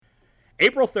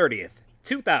April 30th,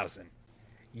 2000.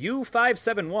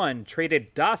 U571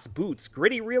 traded Das Boot's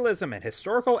gritty realism and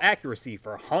historical accuracy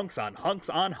for hunks on hunks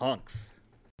on hunks.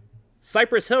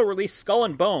 Cypress Hill released Skull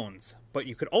and Bones, but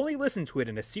you could only listen to it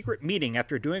in a secret meeting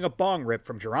after doing a bong rip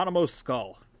from Geronimo's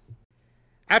skull.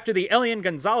 After the Elian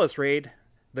Gonzalez raid,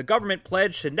 the government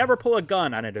pledged to never pull a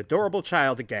gun on an adorable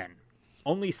child again.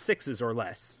 Only 6s or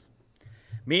less.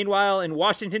 Meanwhile, in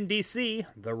Washington, D.C.,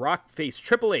 The Rock faced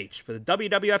Triple H for the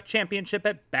WWF Championship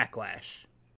at Backlash.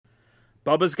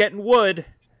 Bubba's getting wood.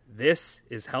 This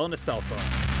is Hell in a Cell Phone.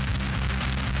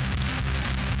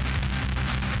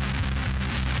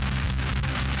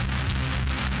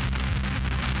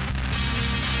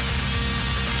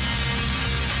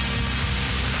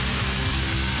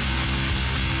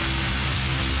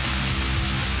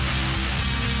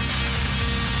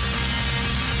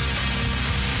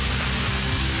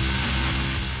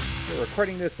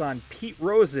 Recording this on Pete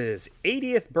Rose's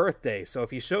 80th birthday, so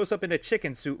if he shows up in a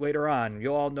chicken suit later on,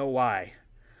 you'll all know why.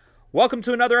 Welcome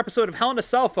to another episode of Hell in a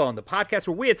Cell Phone, the podcast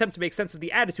where we attempt to make sense of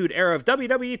the Attitude Era of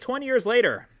WWE 20 years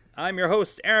later. I'm your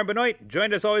host, Aaron Benoit,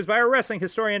 joined as always by our wrestling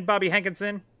historian, Bobby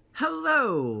Hankinson.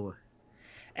 Hello!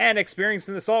 And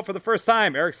experiencing this all for the first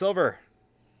time, Eric Silver.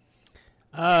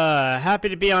 Happy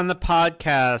to be on the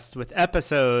podcast with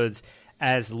episodes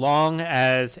as long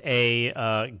as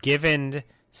a given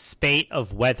spate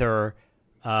of weather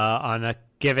on a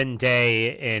given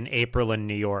day in April in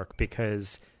New York,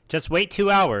 because just wait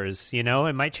 2 hours, it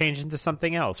might change into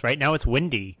something else. Right now it's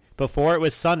windy. Before it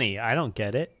was sunny. I don't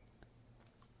get it.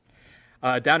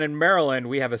 Down in Maryland,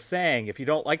 we have a saying, if you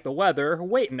don't like the weather,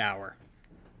 wait an hour.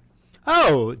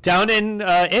 Oh, down in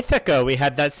Ithaca, we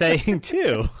had that saying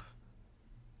too.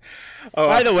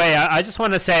 By the way, I just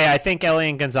want to say I think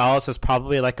Elian Gonzalez was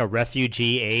probably like a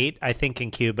refugee 8. I think in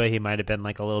Cuba he might have been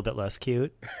like a little bit less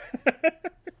cute.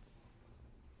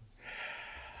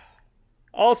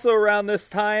 Also around this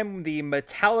time, the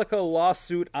Metallica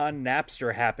lawsuit on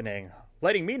Napster happening,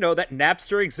 letting me know that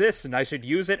Napster exists and I should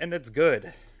use it and it's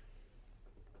good.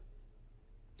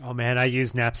 Oh man, I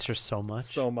use Napster so much.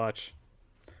 So much.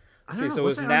 So it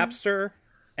was Napster,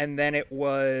 and then it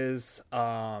was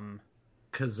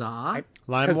Kazaa?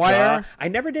 LimeWire? I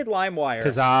never did LimeWire.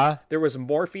 Kazaa? There was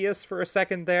Morpheus for a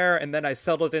second there, and then I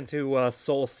settled into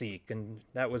SoulSeek, and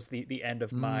that was the end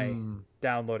of my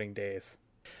downloading days.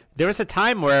 There was a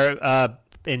time where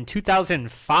in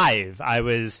 2005 I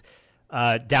was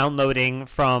downloading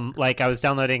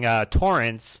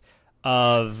torrents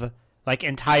of like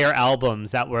entire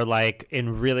albums that were like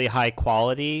in really high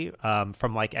quality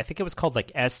from like I think it was called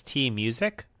like ST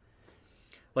Music.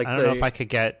 I don't know if I could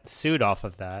get sued off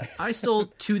of that. I still,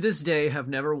 to this day, have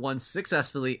never once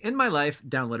successfully in my life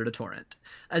downloaded a torrent.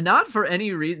 And not for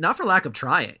any reason, not for lack of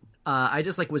trying. I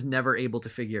just was never able to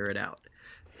figure it out.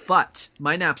 But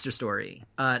my Napster story.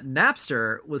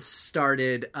 Napster was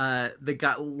started,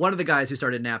 one of the guys who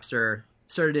started Napster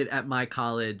started it at my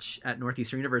college at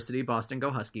Northeastern University, Boston, go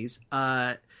Huskies.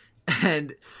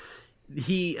 And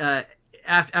he...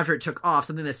 After it took off,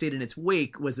 something that stayed in its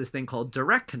wake was this thing called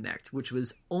Direct Connect, which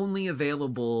was only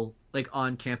available like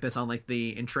on campus on like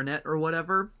the intranet or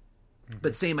whatever.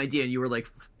 But same idea. You were like,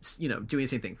 doing the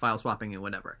same thing, file swapping and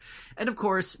whatever. And of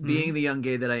course, being the young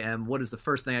gay that I am, what is the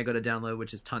first thing I go to download?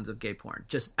 Which is tons of gay porn,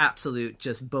 just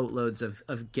boatloads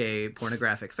of gay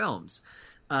pornographic films.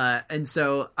 And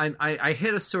so I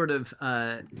hit a sort of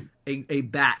a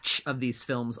batch of these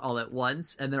films all at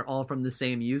once, and they're all from the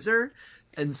same user.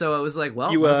 And so I was like, well,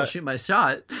 might as well shoot my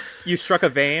shot. You struck a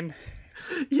vein?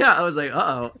 Yeah, I was like,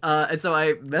 uh-oh. And so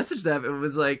I messaged them. It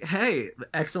was like, hey,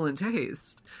 excellent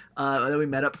taste. And then we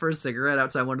met up for a cigarette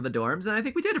outside one of the dorms, and I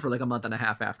think we did it for like a month and a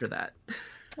half after that.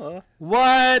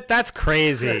 What? That's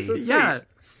crazy. That's so sweet. Yeah.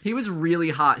 He was really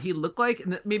hot. He looked like,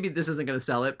 maybe this isn't going to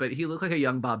sell it, but he looked like a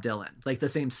young Bob Dylan. Like the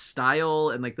same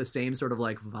style and like the same sort of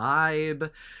like vibe.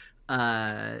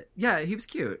 Yeah, he was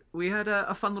cute. We had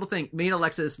a fun little thing. Me and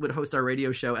Alexis would host our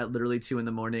radio show at literally 2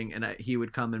 a.m, and he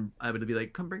would come and I would be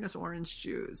like, come bring us orange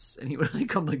juice. And he would like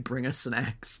come like bring us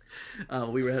snacks.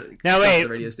 We were at the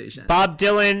radio station. Bob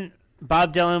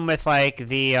Dylan with like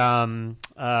the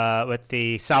with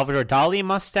the Salvador Dali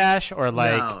mustache, or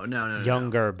like no,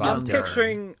 younger Bob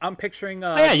Dylan. I'm picturing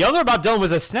younger Bob Dylan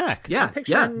was a snack. Yeah, I'm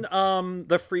picturing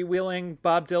the freewheeling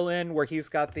Bob Dylan where he's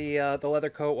got the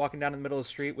leather coat walking down in the middle of the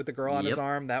street with the girl on his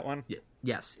arm, that one.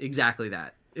 Yes, exactly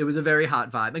that. It was a very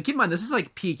hot vibe. And keep in mind, this is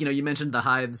like peak, you mentioned the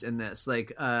hives in this.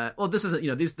 Like, this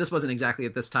isn't, this wasn't exactly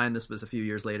at this time. This was a few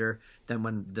years later than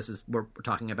when we're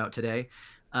talking about today.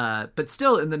 But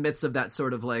still in the midst of that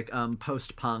sort of like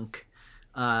post-punk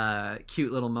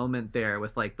cute little moment there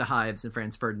with like the Hives and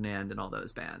Franz Ferdinand and all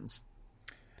those bands.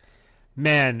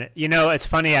 Man, it's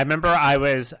funny. I remember I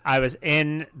was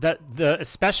in the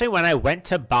especially when I went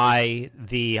to buy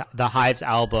the Hives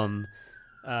album,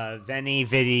 Veni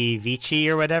Vidi Vici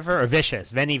or whatever, or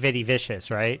Vicious, Veni Vidi Vicious,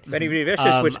 right? Veni Vidi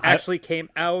Vicious, which actually came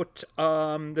out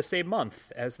the same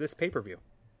month as this pay-per-view.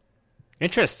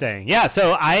 Interesting. Yeah,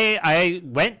 so I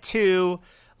went to,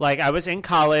 like, I was in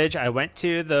college. I went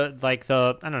to the I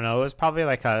don't know, it was probably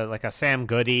like a Sam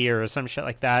Goody or some shit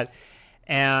like that.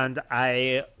 And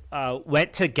I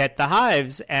went to get the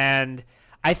Hives, and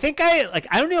I think I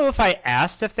don't know if I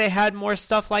asked if they had more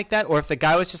stuff like that, or if the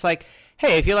guy was just like,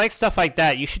 hey, if you like stuff like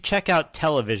that, you should check out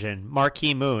Television,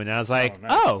 Marquee Moon. And I was like,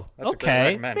 nice.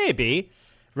 Okay, maybe.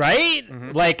 Right?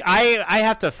 Mm-hmm. Like, I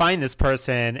have to find this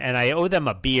person, and I owe them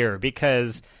a beer,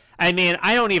 because, I mean,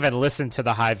 I don't even listen to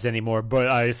the Hives anymore, but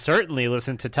I certainly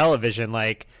listen to Television,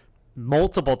 like,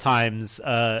 multiple times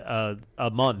a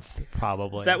month,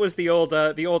 probably. That was the old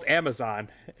Amazon.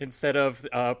 Instead of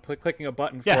clicking a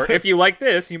button for, if you like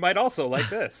this, you might also like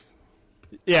this.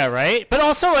 Yeah, right? But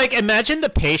also, like, imagine the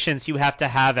patience you have to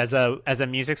have as a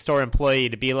music store employee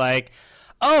to be like,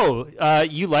 oh,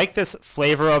 you like this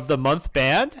flavor of the month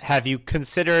band? Have you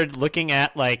considered looking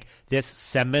at, like, this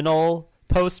seminal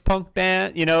post-punk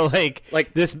band?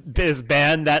 Like this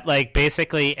band that, like,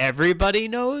 basically everybody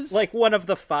knows? Like one of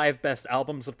the 5 best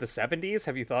albums of the 70s?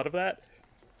 Have you thought of that?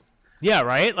 Yeah,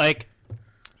 right? Like,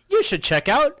 you should check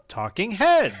out Talking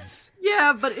Heads.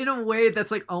 Yeah, but in a way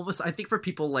that's, like, almost, I think for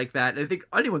people like that, I think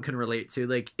anyone can relate to,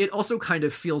 like, it also kind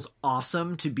of feels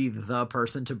awesome to be the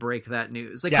person to break that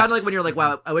news. Like, kind of like when you're like,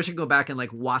 wow, I wish I could go back and,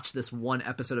 like, watch this one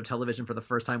episode of television for the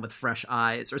first time with fresh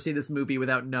eyes, or see this movie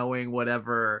without knowing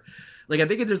whatever. Like, I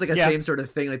think there's, like, a same sort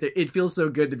of thing. Like, it feels so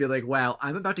good to be like, wow,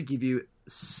 I'm about to give you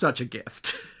such a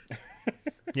gift.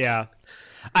 Yeah.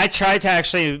 I tried to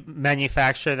actually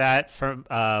manufacture that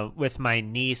with my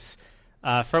niece.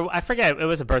 I forget, it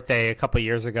was a birthday a couple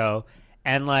years ago,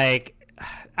 and, like,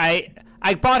 I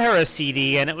bought her a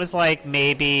CD, and it was like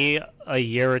maybe a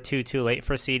year or two too late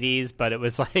for CDs, but it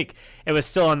was like it was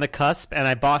still on the cusp. And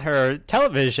I bought her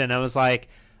Television. I was like,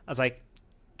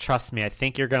 trust me, I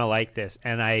think you're gonna like this.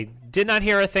 And I did not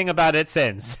hear a thing about it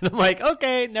since. And I'm like,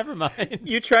 okay, never mind.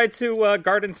 You tried to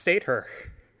Garden State her.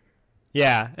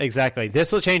 Yeah, exactly.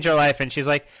 This will change your life. And she's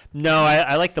like, no,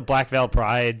 I like the Black Veil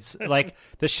Brides. Like,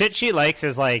 the shit she likes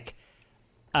is, like,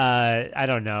 I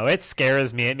don't know. It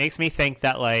scares me. It makes me think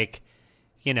that, like,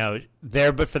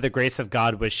 there but for the grace of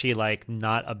God was she, like,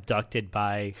 not abducted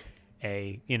by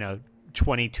a,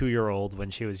 22-year-old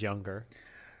when she was younger.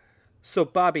 So,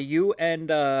 Bobby, you and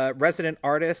resident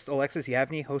artist Alexis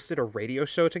Yavney hosted a radio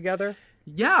show together?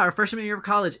 Yeah, our freshman year of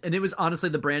college, and it was, honestly,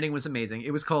 the branding was amazing.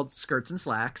 It was called Skirts and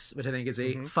Slacks, which I think is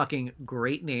a fucking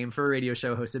great name for a radio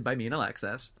show hosted by me and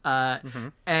Alexis.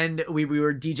 And we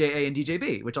were DJ A and DJ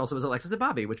B, which also was Alexis and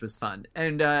Bobby, which was fun.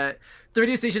 And the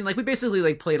radio station, like, we basically,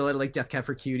 like, played a lot of, like, Death Cab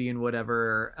for Cutie and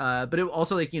whatever. But it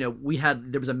also, like,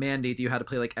 there was a mandate that you had to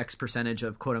play, like, X percentage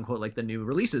of, quote unquote, like, the new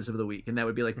releases of the week, and that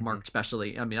would be, like, marked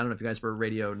specially. I mean, I don't know if you guys were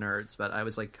radio nerds, but I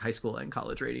was, like, high school and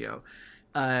college radio.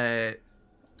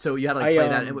 So you had to, like, play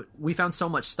that, and we found so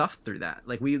much stuff through that.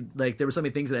 Like, there were so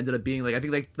many things that ended up being, like, I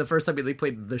think, like, the first time we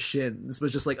played The Shins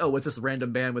was just like, oh, what's this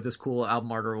random band with this cool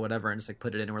album art or whatever, and just, like,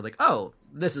 put it in, and we're like, oh,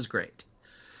 this is great.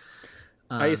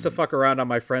 I used to fuck around on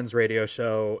my friend's radio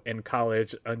show in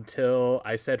college until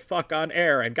I said fuck on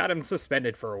air and got him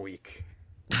suspended for a week.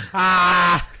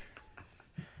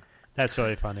 That's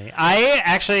really funny.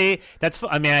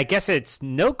 I guess it's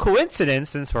no coincidence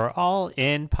since we're all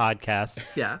in podcasts.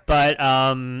 Yeah. But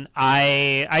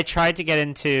I tried to get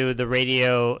into the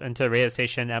radio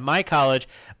station at my college,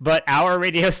 but our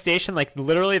radio station, like,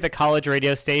 literally the college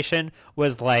radio station,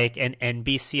 was like an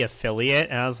NBC affiliate,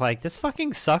 and I was like, this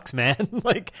fucking sucks, man.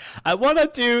 Like, I want to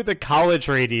do the college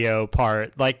radio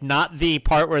part, like, not the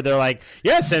part where they're like,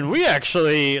 yes, and we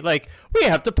actually, like, we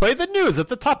have to play the news at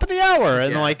the top of the hour,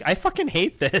 and like, I fucking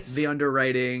hate this. The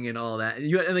underwriting and all that, and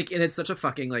it's such a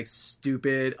fucking, like,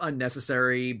 stupid,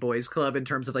 unnecessary boys club in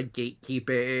terms of, like,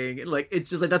 gatekeeping. Like, it's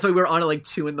just like, that's why we were on at, like,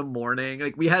 2 a.m.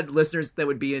 Like, we had listeners that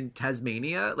would be in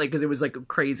Tasmania, like, because it was, like, a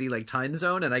crazy, like, time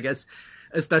zone, and I guess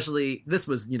especially this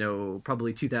was,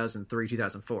 probably 2003,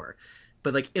 2004,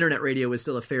 but, like, internet radio was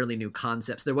still a fairly new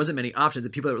concept. So there wasn't many options,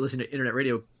 and people that were listening to internet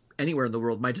radio anywhere in the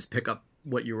world might just pick up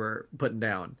what you were putting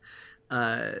down.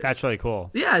 That's really cool.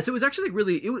 Yeah, so it was actually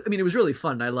it was really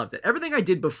fun. I loved it. Everything I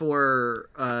did before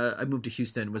I moved to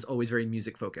Houston was always very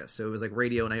music focused. So it was like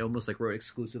radio, and I almost, like, wrote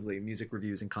exclusively music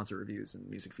reviews and concert reviews and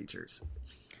music features.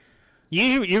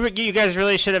 You guys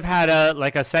really should have had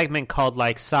a segment called,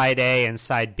 like, Side A and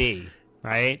Side B,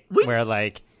 right? Where,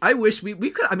 like, I wish we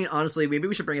could. I mean, honestly, maybe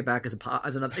we should bring it back as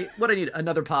another. What I need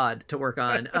another pod to work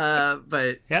on.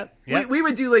 But Yep. we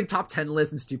would do like top 10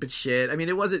 lists and stupid shit. I mean,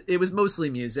 it was mostly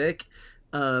music,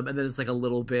 and then it's like a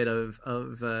little bit of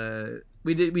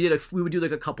we would do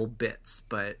like a couple bits,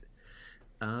 but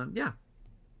yeah.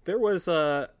 There was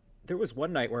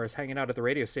one night where I was hanging out at the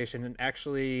radio station and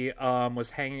actually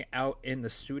was hanging out in the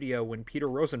studio when Peter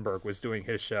Rosenberg was doing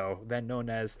his show, then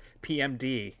known as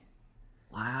PMD.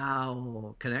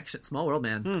 Wow, connection, small world,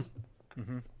 man.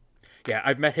 Mm-hmm. Yeah,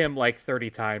 I've met him like 30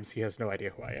 times. He has no idea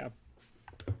who I am.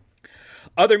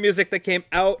 Other music that came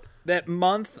out that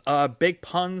month, Big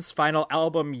Pun's final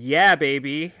album, Yeah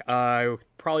Baby. I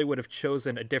probably would have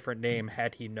chosen a different name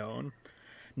had he known.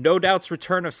 No Doubt's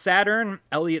Return of Saturn,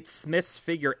 Elliott Smith's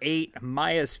Figure 8,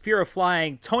 Maya's Fear of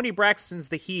Flying, Tony Braxton's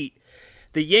The Heat,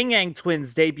 the Yin Yang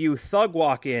Twins' debut Thug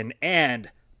Walkin', and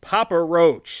Papa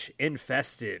Roach,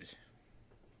 Infested.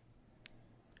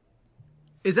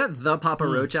 Is that the Papa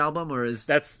Roach album, or is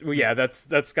that's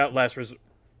got Last Resort.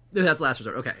 That's Last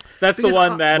Resort? Okay, that's the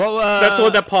one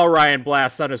that Paul Ryan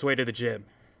blasts on his way to the gym.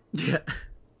 Yeah.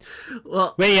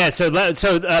 Well, wait, yeah. So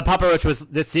Papa Roach was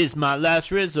 "This Is My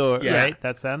Last Resort," yeah. Right?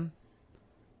 That's them.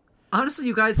 Honestly,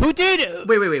 you guys, who did?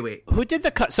 Wait. Who did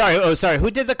the sorry?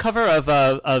 Who did the cover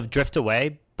of "Drift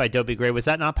Away" by Dobie Gray? Was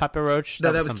that not Papa Roach?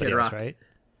 No, that was Kid Rock, right?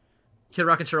 Kid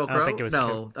Rock and Sheryl Crow. I don't think it was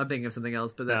I'm thinking of something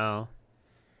else. But no.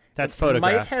 That's Photograph.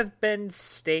 Might have been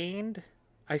Stained.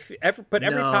 But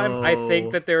every time I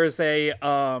think that there's a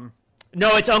No,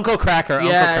 it's Uncle Cracker.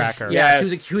 Yeah, Uncle Cracker. Yeah,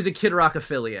 who's a Kid Rock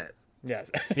affiliate. Yes.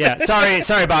 Yeah.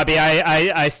 Sorry, Bobby.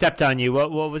 I stepped on you.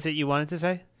 What was it you wanted to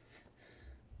say?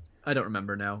 I don't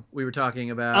remember now. We were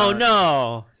talking about. Oh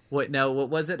no. What? No. What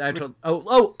was it? I told.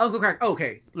 Oh, Uncle Cracker.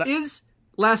 Okay. Is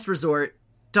Last Resort?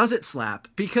 Does it slap?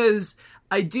 Because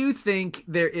I do think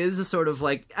there is a sort of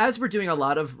like, as we're doing a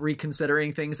lot of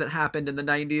reconsidering things that happened in the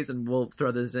 90s, and we'll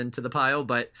throw this into the pile,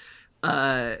 but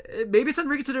maybe it's time to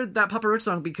reconsider that Papa Roach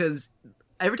song, because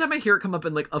every time I hear it come up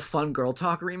in like a fun girl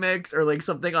talk remix or like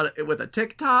something on it with a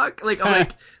TikTok, like I'm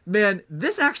like, man,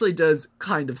 this actually does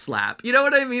kind of slap. You know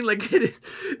what I mean? Like, it is,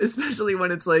 especially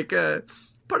when it's like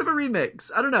part of a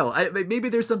remix. I don't know. Maybe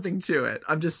there's something to it.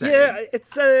 I'm just saying. Yeah,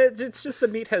 it's just the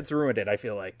meatheads ruined it, I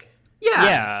feel like.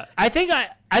 Yeah. I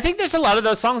think there's a lot of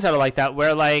those songs that are like that,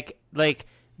 where like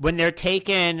when they're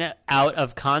taken out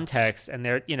of context and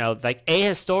they're, like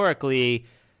ahistorically,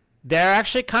 they're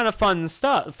actually kind of fun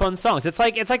songs. It's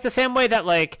like the same way that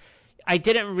like I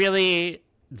didn't really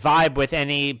vibe with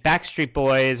any Backstreet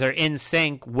Boys or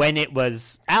NSYNC when it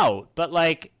was out, but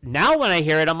like now when I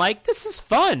hear it, I'm like, this is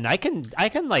fun. I can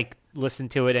like listen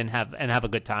to it and have a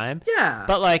good time. Yeah.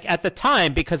 But like at the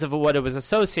time, because of what it was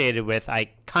associated with,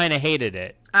 I kind of hated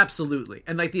it. Absolutely.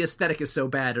 And like the aesthetic is so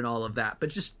bad and all of that, but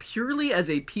just purely as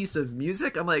a piece of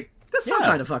music, I'm like, this song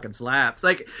kind of fucking slaps.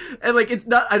 Like, and like, it's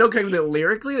not, I don't kind of it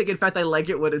lyrically. Like, in fact, I like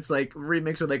it when it's like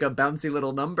remixed with like a bouncy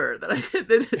little number that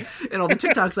in all the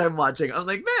TikToks I'm watching. I'm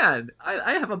like, man,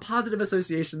 I have a positive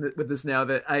association with this now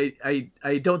that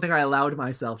I don't think I allowed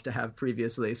myself to have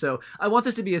previously. So I want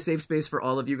this to be a safe space for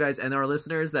all of you guys and our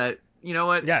listeners that, you know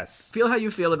what? Yes. Feel how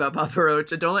you feel about Papa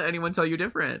Roach and don't let anyone tell you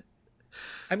different.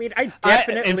 I mean, I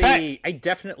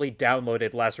definitely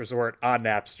downloaded Last Resort on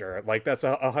Napster. Like, that's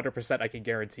 100%. I can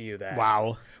guarantee you that.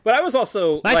 Wow. But I was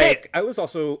also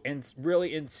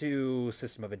really into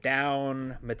System of a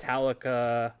Down,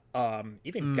 Metallica,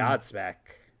 even Godsmack.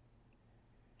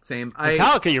 Same.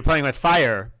 Metallica, you're playing with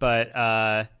fire, but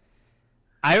I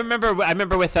remember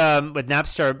with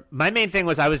Napster, my main thing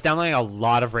was I was downloading a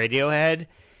lot of Radiohead,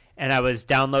 and I was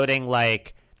downloading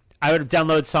like. I would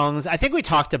download songs. I think we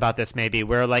talked about this maybe,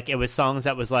 where like it was songs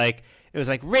that was like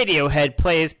Radiohead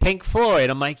plays Pink Floyd.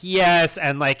 I'm like, yes,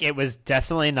 and like it was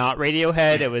definitely not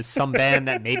Radiohead. It was some band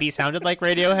that maybe sounded like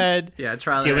Radiohead. Yeah,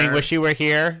 trial doing error. Wish You Were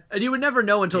Here. And you would never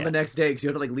know until the next day because you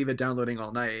had to like leave it downloading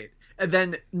all night. And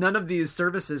then none of these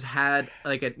services had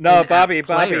like a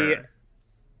Bobby.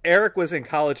 Eric was in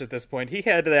college at this point. He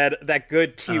had that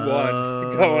good T1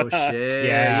 going on. Shit.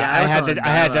 Yeah, I had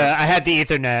the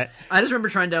Ethernet. I just remember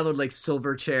trying to download like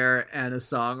Silverchair and a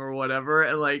song or whatever,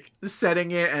 and like setting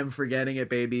it and forgetting it,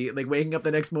 baby. Like waking up the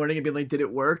next morning and being like, "Did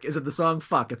it work? Is it the song?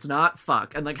 Fuck, it's not.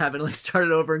 Fuck," and like having to like start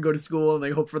it over and go to school and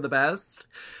like hope for the best.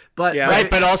 But right,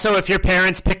 but also if your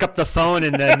parents pick up the phone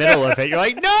in the middle of it, you're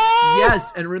like, no.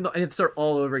 Yes, and start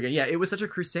all over again. Yeah, it was such a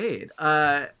crusade.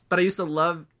 But I used to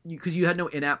love because you had no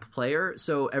in-app player,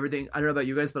 so everything. I don't know about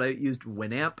you guys, but I used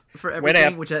Winamp for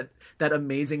everything, which had that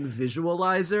amazing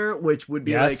visualizer, which would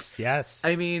be yes.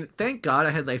 I mean, thank God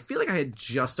I feel like I had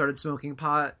just started smoking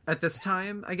pot at this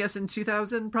time. I guess in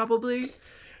 2000, probably.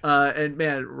 And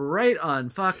man, right on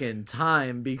fucking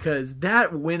time, because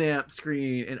that Winamp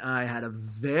screen and I had a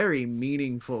very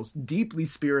meaningful, deeply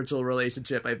spiritual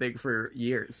relationship, I think, for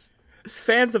years.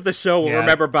 Fans of the show will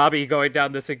remember Bobby going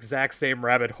down this exact same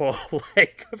rabbit hole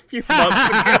like a few months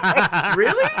ago.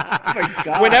 Really? Oh my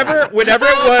God. Whenever it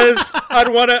was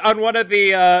on one of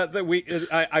the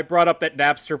I brought up that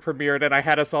Napster premiered, and I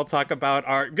had us all talk about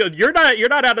our. You're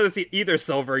not out of this either,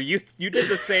 Silver. You did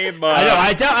the same. I know.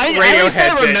 I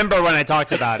still remember when I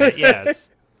talked about it. Yes.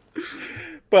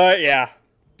 But yeah.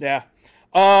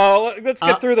 Let's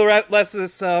get through the rest of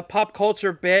this pop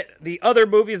culture bit. The other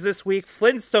movies this week: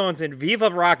 Flintstones and Viva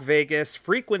Rock Vegas,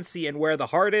 Frequency and Where the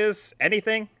Heart Is.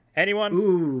 Anything? Anyone?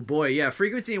 Ooh, boy, yeah.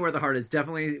 Frequency and Where the Heart Is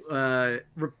definitely... I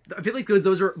feel like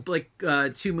those are like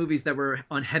two movies that were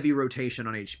on heavy rotation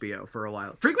on HBO for a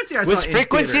while. Frequency, I saw was in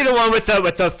Frequency theaters. the one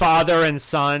with the father and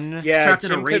son? Yeah, Trapped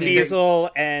in a Jim rating. Caviezel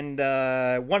and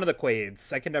one of the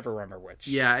Quaids. I can never remember which.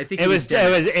 Yeah, I think It was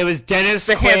Dennis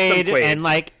The handsome Quaid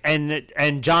Quaid.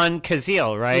 and John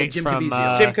Cazale, right? Yeah, Jim From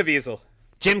Caviezel. Jim Caviezel.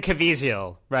 Jim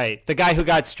Caviezel, right? The guy who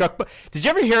got struck. Did you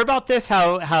ever hear about this?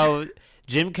 How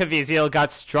Jim Caviezel got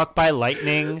struck by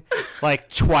lightning like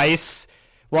twice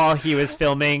while he was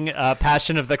filming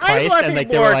Passion of the Christ, I'm and laughing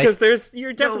they more were like, because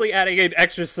you're definitely adding an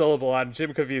extra syllable on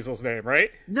Jim Caviezel's name,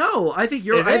 right? No, I think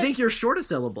you're. Is it? I think you're short a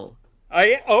syllable.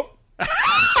 I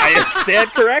stand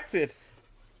corrected.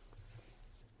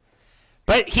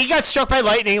 But he got struck by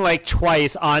lightning like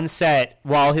twice on set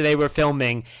while they were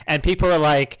filming, and people were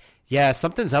like, "Yeah,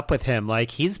 something's up with him.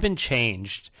 Like he's been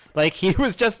changed. Like he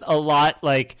was just a lot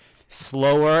like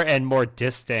slower and more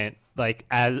distant, like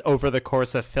as over the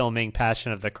course of filming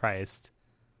Passion of the Christ."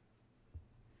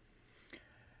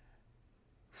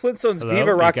 Flintstones Hello?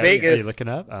 Viva Rock Are Vegas. you looking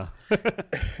up? Oh.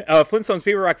 Flintstones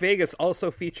Viva Rock Vegas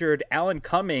also featured Alan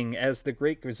Cumming as the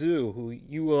Great Gazoo, who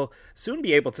you will soon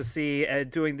be able to see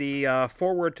doing the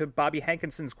foreword to Bobby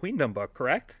Hankinson's Queendom book,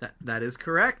 correct? That is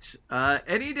correct.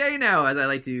 Any day now, as I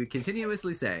like to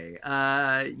continuously say.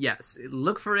 Yes,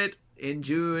 look for it in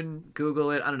June.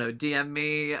 Google it. I don't know. DM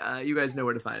me. You guys know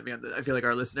where to find me. I feel like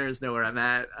our listeners know where I'm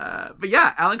at. But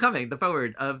yeah, Alan Cumming, the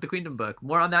foreword of the Queendom book.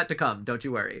 More on that to come. Don't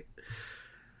you worry.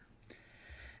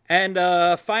 And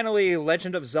finally,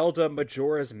 Legend of Zelda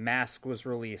Majora's Mask was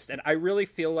released. And I really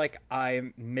feel like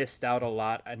I missed out a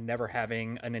lot on never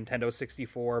having a Nintendo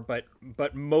 64, but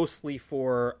mostly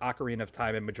for Ocarina of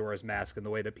Time and Majora's Mask and the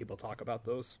way that people talk about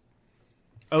those.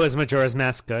 Oh, is Majora's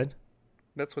Mask good?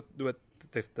 That's what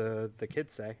the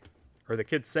kids say. Or the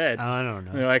kids said. I don't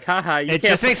know. They're like, haha, It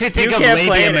just makes me think of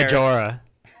Labia Majora.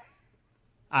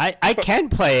 I can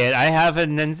play it. I have a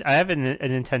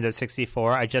Nintendo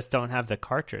 64. I just don't have the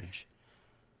cartridge.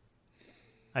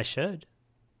 I should.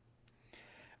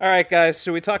 All right, guys.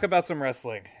 Should we talk about some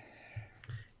wrestling?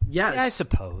 Yes, Yeah, I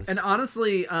suppose. And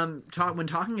honestly, when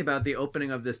talking about the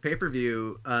opening of this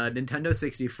pay-per-view, Nintendo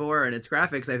 64 and its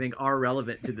graphics, I think, are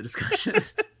relevant to the discussion.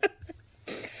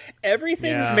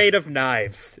 Everything's made of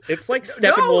knives. It's like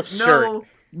Steppenwolf's shirt.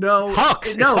 No,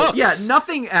 hooks. No, It's hooks. Yeah,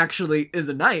 nothing actually is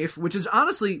a knife, which is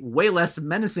honestly way less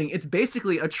menacing. It's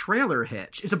basically a trailer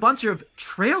hitch. It's a bunch of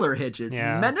trailer hitches,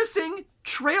 menacing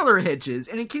trailer hitches.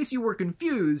 And in case you were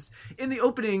confused, in the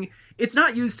opening, it's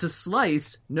not used to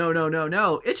slice.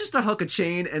 No. It's just to hook a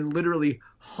chain and literally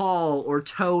haul or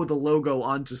tow the logo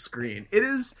onto screen. It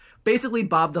is basically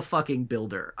Bob the fucking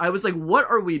Builder. I was like, what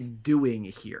are we doing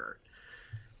here?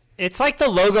 It's like the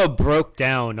logo broke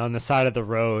down on the side of the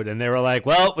road, and they were like,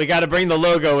 well, we got to bring the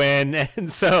logo in.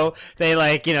 And so they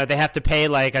they have to pay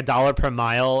like $1 per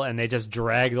mile, and they just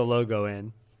drag the logo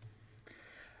in.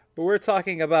 But we're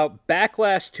talking about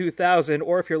Backlash 2000,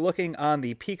 or if you're looking on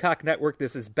the Peacock Network,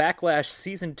 this is Backlash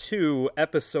Season 2,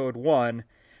 Episode 1.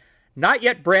 Not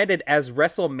yet branded as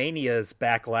WrestleMania's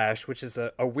Backlash, which is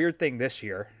a weird thing this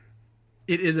year.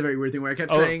 It is a very weird thing where I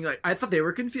kept saying, like, I thought they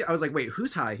were confused. I was like, wait,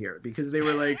 who's high here? Because they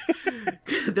were like,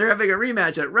 they're having a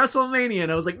rematch at WrestleMania.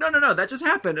 And I was like, no, that just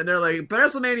happened. And they're like, but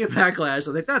WrestleMania Backlash. I was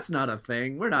like, that's not a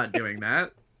thing. We're not doing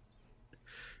that.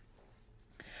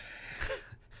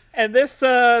 And this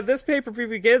pay-per-view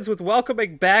begins with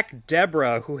welcoming back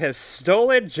Deborah, who has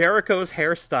stolen Jericho's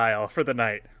hairstyle for the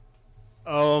night.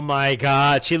 Oh my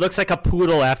god, she looks like a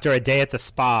poodle after a day at the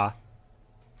spa.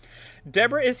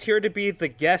 Deborah is here to be the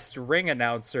guest ring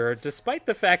announcer, despite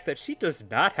the fact that she does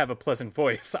not have a pleasant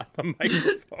voice on the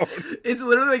microphone. It's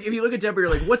literally like, if you look at Deborah,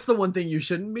 you're like, what's the one thing you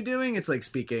shouldn't be doing? It's like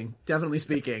speaking. Definitely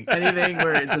speaking. Anything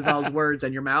where it involves words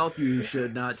and your mouth, you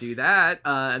should not do that.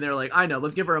 And they're like, I know,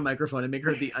 let's give her a microphone and make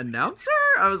her the announcer?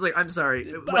 I was like, I'm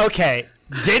sorry. Okay.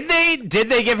 Did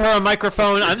they give her a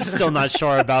microphone? I'm still not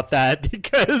sure about that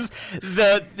because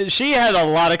she had a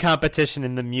lot of competition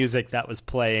in the music that was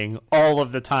playing all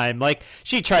of the time. Like,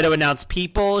 she tried to announce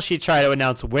people, she tried to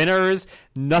announce winners,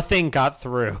 nothing got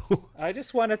through. I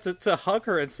just wanted to hug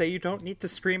her and say, you don't need to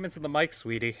scream into the mic,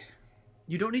 sweetie.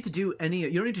 You don't need to do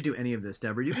any of this,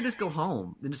 Deborah. You can just go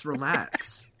home and just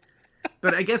relax.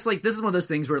 But I guess, like, this is one of those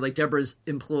things where, like, Deborah's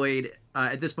employed,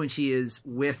 at this point she is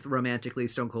with, romantically,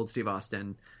 Stone Cold Steve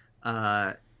Austin.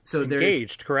 So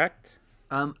engaged, correct?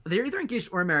 They're either engaged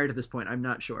or married at this point, I'm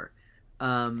not sure.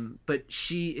 But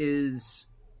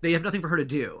they have nothing for her to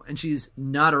do, and she's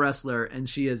not a wrestler, and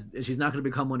she's not going to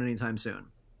become one anytime soon.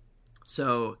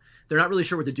 So they're not really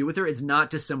sure what to do with her. It's not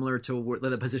dissimilar to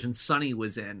the position Sunny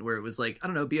was in, where it was like, I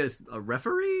don't know, be a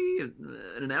referee,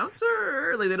 an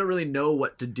announcer. Like, they don't really know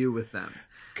what to do with them.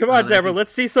 Come on, Deborah,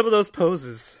 let's see some of those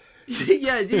poses.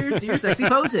 Yeah, do your sexy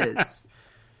poses.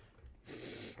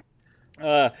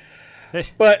 But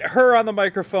her on the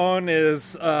microphone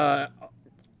is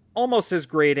almost as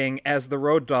grating as the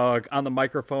Road Dogg on the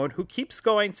microphone, who keeps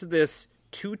going to this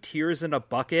 2 tears in a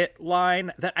bucket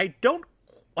line that I don't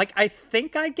like. I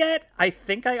think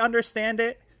I understand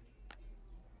it.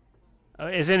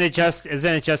 Isn't it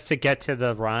just to get to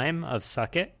the rhyme of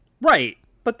suck it? Right.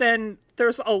 But then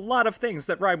there's a lot of things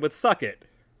that rhyme with suck it.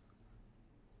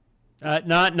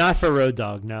 Not for Road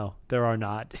Dogg, no. There are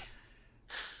not.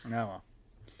 No.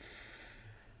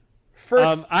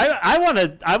 First, I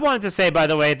wanted to say, by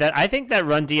the way, that I think that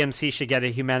Run DMC should get a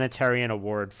humanitarian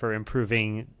award for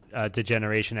improving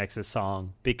Degeneration X's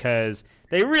song, because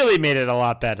they really made it a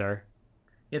lot better.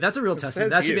 Yeah, that's a real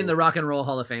testament. That should be in the Rock and Roll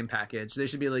Hall of Fame package. They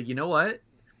should be like, you know what?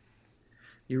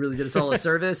 You really did us all a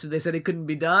service. They said it couldn't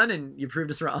be done, and you proved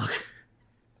us wrong.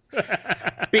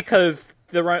 Because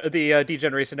the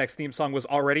Degeneration X theme song was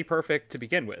already perfect to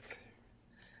begin with.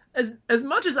 As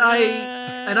much as I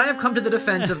have come to the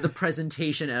defense of the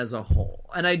presentation as a whole,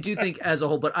 and I do think as a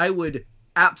whole, but I would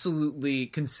absolutely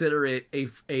consider it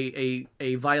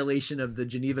a violation of the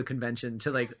Geneva Convention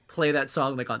to like play that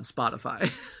song like on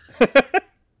Spotify.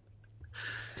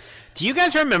 Do you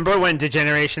guys remember when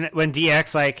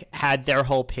DX like had their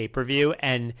whole pay-per-view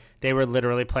and they were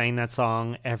literally playing that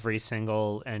song every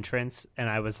single entrance, and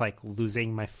I was like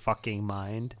losing my fucking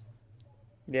mind?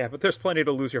 Yeah, but there's plenty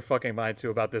to lose your fucking mind to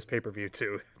about this pay-per-view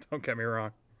too. Don't get me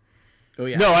wrong. Oh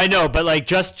yeah. No, I know, but like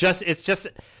just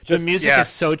the music is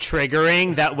so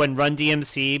triggering that when Run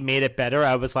DMC made it better,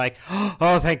 I was like,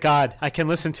 oh, thank God, I can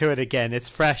listen to it again. It's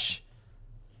fresh.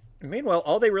 Meanwhile,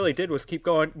 all they really did was keep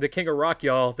going, the King of Rock,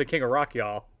 y'all, the King of Rock,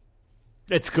 y'all.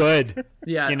 It's good.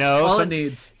 Yeah, you know, all it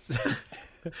needs.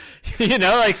 You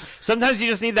know, like sometimes you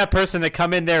just need that person to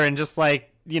come in there and just like,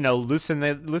 you know, loosen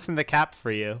the cap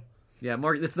for you. Yeah,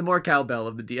 it's the more cowbell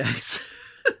of the DX.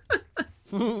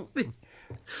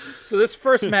 So this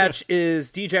first match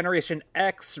is Degeneration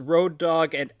X, Road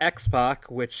Dogg, and X-Pac,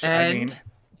 which, I mean,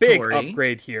 big Tori.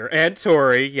 Upgrade here. And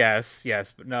Tori, yes,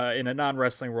 but in a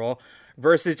non-wrestling role,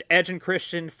 versus Edge and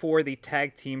Christian for the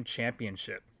Tag Team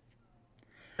Championship.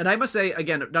 And I must say,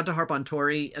 again, not to harp on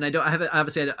Tori, and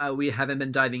we haven't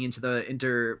been diving into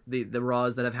the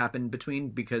Raws that have happened between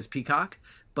because Peacock,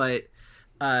 but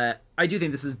I do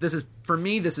think this is for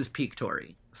me, this is peak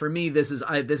Tori. For me, this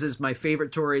is my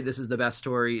favorite Tori. This is the best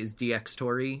Tori, is DX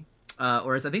Tori.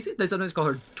 Or as I think they sometimes call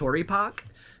her Tori Pac.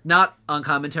 Not on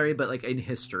commentary, but like in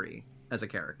history as a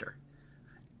character.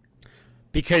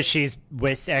 Because she's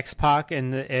with X-Pac in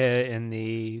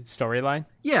the storyline?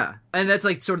 Yeah. And that's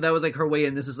like that was like her way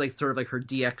in. This is like sort of like her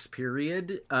DX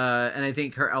period. And I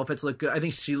think her outfits look good. I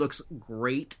think she looks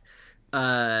great.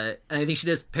 And I think she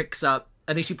just picks up.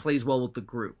 I think she plays well with the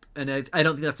group, and I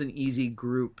don't think that's an easy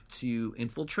group to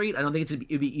infiltrate. I don't think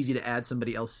it'd be easy to add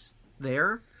somebody else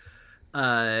there,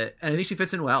 and I think she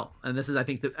fits in well. And this is, I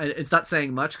think, it's not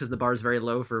saying much because the bar is very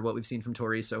low for what we've seen from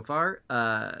Tori so far.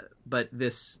 But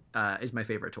this is my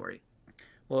favorite Tori.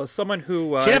 Well, as someone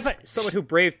who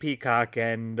braved Peacock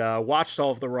and watched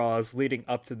all of the Raws leading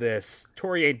up to this,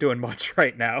 Tori ain't doing much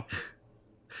right now.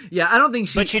 Yeah, I don't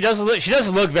think But she does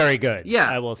look very good. Yeah,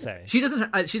 I will say she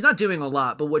doesn't. She's not doing a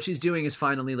lot, but what she's doing is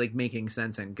finally like making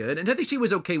sense and good. And I think she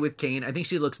was okay with Kane. I think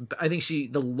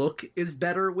the look is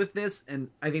better with this,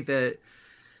 and I think that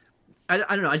I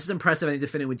don't know. It's just impressive. I think to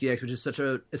fit in with DX, which is such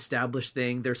a established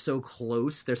thing. They're so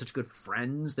close. They're such good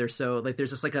friends. They're so like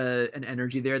there's just like an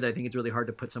energy there that I think it's really hard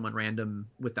to put someone random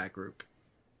with that group.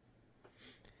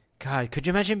 God, could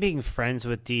you imagine being friends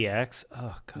with DX?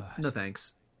 Oh God, no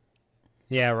thanks.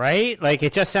 Yeah, right? Like,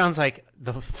 it just sounds like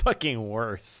the fucking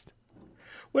worst.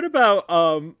 What about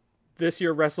this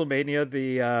year WrestleMania,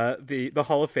 the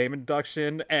Hall of Fame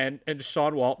induction, and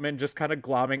Sean Waltman just kind of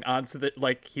glomming onto the,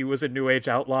 like, he was a New Age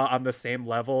Outlaw on the same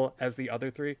level as the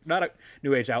other three. Not a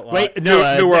New Age Outlaw. Wait,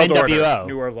 no, New World NWO. Order.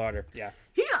 New World Order. Yeah.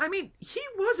 He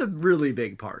was a really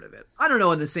big part of it. I don't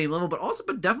know on the same level, but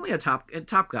definitely a top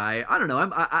guy. I don't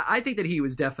know. I think that he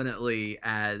was definitely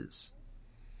as,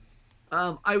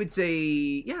 I would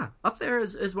say, yeah, up there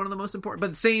as one of the most important.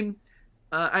 But the same,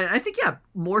 I think, yeah,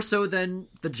 more so than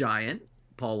the Giant,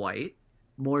 Paul White.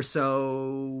 More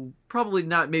so, probably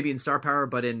not maybe in star power,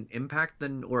 but in impact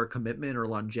or commitment or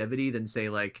longevity than, say,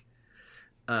 like,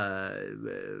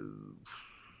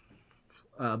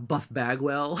 Buff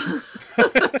Bagwell.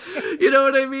 You know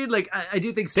what I mean? Like, I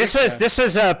do think this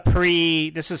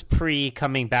was pre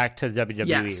coming back to WWE,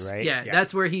 yes, right? Yeah, yes.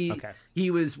 That's where he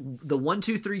was the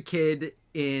 1-2-3 Kid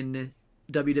in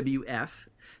WWF.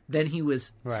 Then he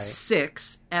was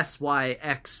 6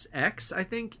 SYXX, I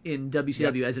think, in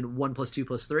WCW, as in 1 + 2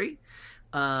 + 3.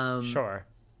 Sure.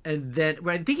 And then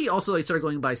I think he also like started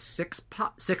going by six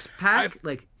pack,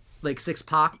 like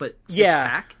 6-Pac, but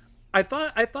 6-Pack. I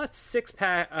thought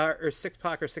 6-Pack or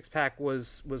 6-Pac or 6-Pack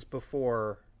was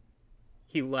before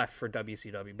he left for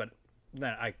WCW, but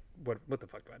then what the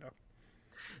fuck do I know?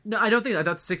 No, I don't think. I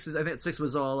thought 6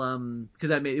 was all because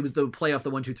it was the play off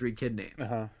the 1-2-3 Kid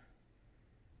name.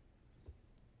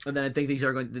 And then I think these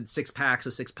are going 6-Pack, so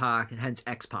 6-Pac, and hence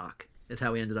X-Pac is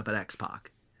how we ended up at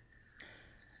X-Pac.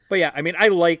 But yeah, I mean, I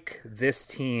like this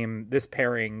team, this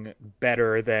pairing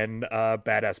better than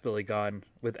Badass Billy Gunn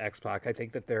with X-Pac. I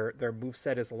think that their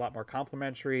moveset is a lot more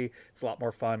complementary. It's a lot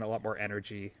more fun, a lot more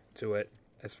energy to it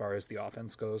as far as the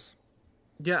offense goes.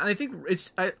 Yeah, and I think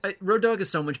Road Dogg is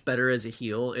so much better as a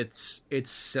heel. It's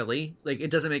silly. Like,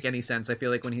 it doesn't make any sense, I feel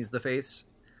like, when he's the face.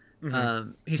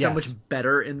 Mm-hmm. He's so much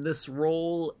better in this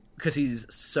role because he's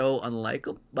so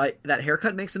unlikable. Like, that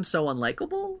haircut makes him so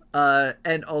unlikable.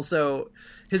 And also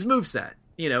his moveset,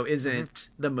 isn't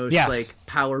the most like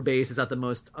power based. It's not the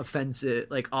most offensive,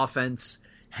 like offense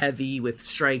heavy with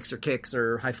strikes or kicks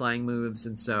or high flying moves.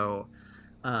 And so,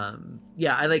 I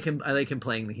like him. I like him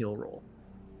playing the heel role.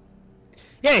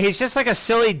 Yeah, he's just like a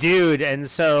silly dude, and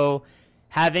so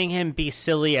having him be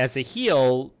silly as a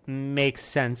heel makes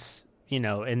sense,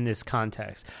 in this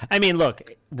context. I mean, look,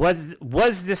 was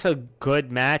this a good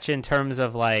match in terms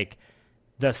of like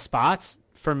the spots?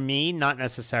 For me, not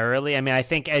necessarily. I mean, I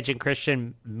think Edge and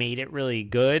Christian made it really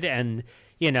good, and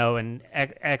and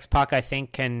X-Pac I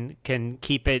think can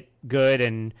keep it good,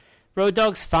 and Road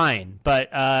Dogg's fine, but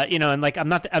and like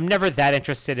I'm never that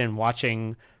interested in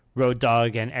watching Road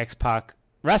Dogg and X-Pac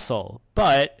wrestle,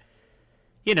 but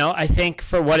I think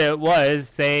for what it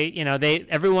was,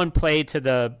 everyone played to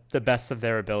the best of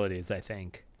their abilities. I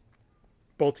think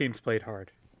both teams played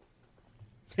hard.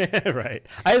 Right.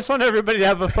 I just want everybody to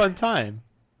have a fun time.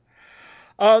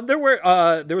 There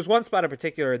was one spot in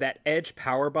particular, that Edge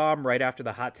powerbomb right after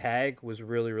the hot tag was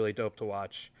really, really dope to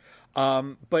watch.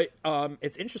 But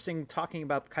it's interesting talking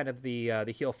about kind of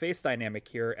the heel face dynamic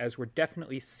here, as we're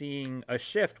definitely seeing a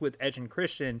shift with Edge and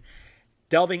Christian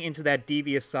delving into that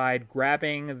devious side,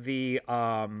 grabbing the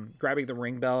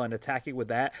ring bell and attacking with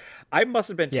that. I must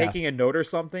have been taking a note or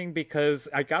something, because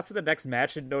I got to the next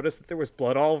match and noticed that there was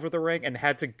blood all over the ring and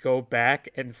had to go back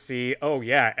and see, oh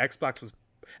yeah, X-Pac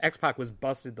was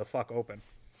busted the fuck open.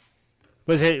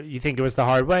 Was it, you think it was the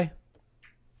hard way?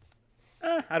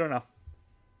 I don't know.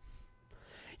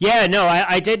 Yeah, no,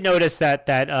 I did notice that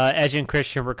Edge and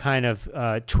Christian were kind of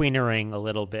tweenering a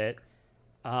little bit.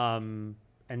 And,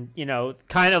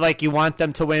 kind of like you want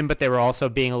them to win, but they were also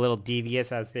being a little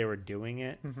devious as they were doing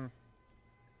it. Mm-hmm.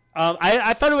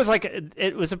 I thought it was like,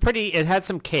 it had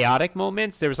some chaotic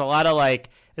moments. There was a lot of like,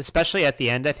 especially at the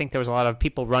end, I think there was a lot of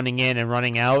people running in and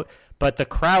running out, but the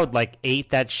crowd like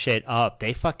ate that shit up.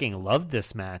 They fucking loved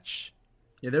this match.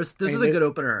 Yeah, this was a good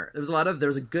opener. There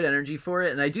was a good energy for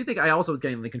it, and I do think I also was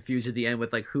getting really confused at the end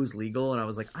with like who's legal, and I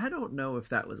was like, I don't know if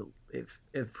that was if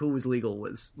who was legal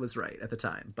was right at the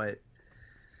time, but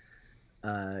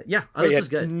this was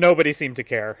good. Nobody seemed to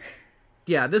care.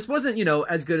 Yeah, this wasn't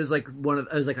as good as like one of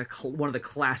the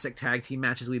classic tag team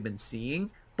matches we've been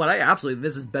seeing, but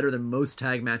this is better than most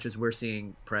tag matches we're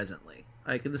seeing presently.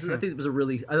 Like I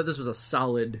thought this was a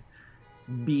solid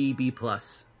B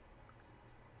plus.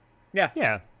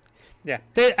 Yeah.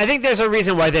 I think there's a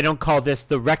reason why they don't call this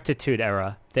the Rectitude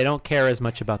Era. They don't care as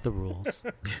much about the rules.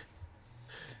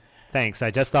 Thanks.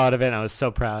 I just thought of it, and I was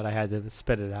so proud I had to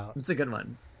spit it out. It's a good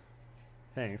one.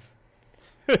 Thanks.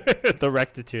 The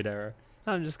Rectitude Era.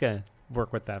 I'm just going to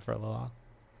work with that for a little while.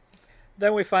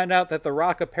 Then we find out that The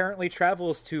Rock apparently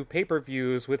travels to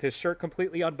pay-per-views with his shirt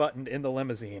completely unbuttoned in the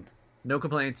limousine. No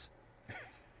complaints.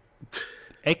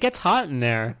 It gets hot in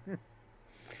there.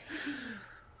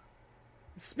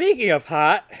 Speaking of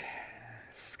hot,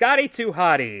 Scotty 2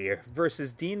 Hottie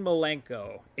versus Dean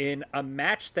Malenko in a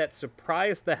match that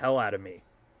surprised the hell out of me.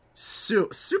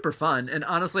 Super fun, and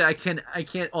honestly, I can't.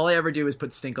 All I ever do is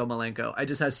put Stinko Malenko. I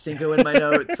just have Stinko in my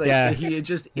notes. Like Yes. he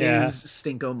just Yeah. is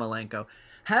Stinko Malenko.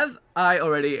 Have I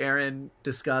already, Aaron,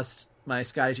 discussed my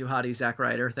Scotty 2 Hottie Zack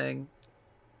Ryder thing?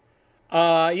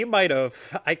 You might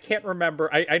have. I can't remember.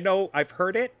 I know I've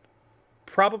heard it.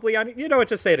 Probably on. You know what?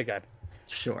 Just say it again.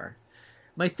 Sure.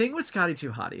 My thing with Scotty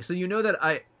 2 Hottie. So you know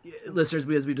that listeners,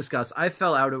 as we discussed, I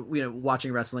fell out of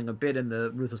watching wrestling a bit in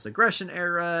the Ruthless Aggression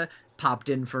era. Popped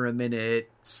in for a minute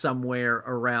somewhere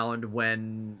around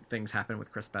when things happened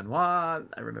with Chris Benoit.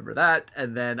 I remember that,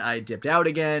 and then I dipped out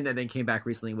again, and then came back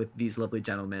recently with these lovely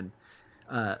gentlemen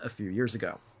a few years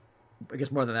ago. I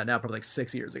guess more than that now, probably like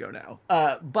 6 years ago now.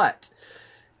 But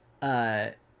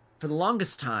for the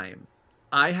longest time,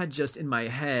 I had just in my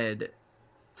head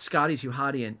Scotty 2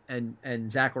 Hottie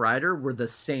and Zack Ryder were the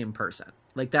same person.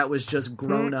 Like that was just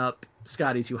grown up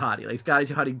Scotty 2 Hottie. Like Scotty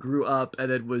 2 Hottie grew up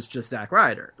and then was just Zack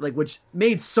Ryder. Like which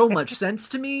made so much sense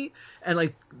to me. And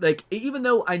like even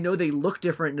though I know they look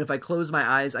different, and if I close my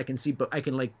eyes I can see, but I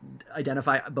can like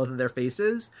identify both of their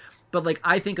faces. But like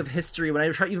I think of history when I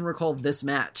try to even recall this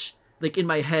match. Like in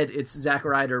my head, it's Zack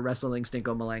Ryder wrestling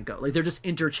Stinko Malenko. Like they're just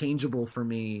interchangeable for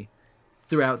me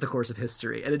throughout the course of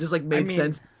history, and it just like made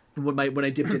sense when I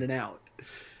dipped in and out.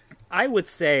 I would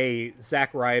say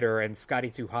Zack Ryder and Scotty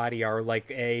 2 Hottie are like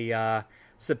a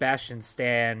Sebastian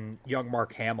Stan, young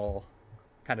Mark Hamill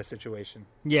kind of situation.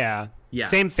 Yeah. Yeah.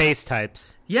 Same face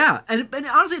types. Yeah, and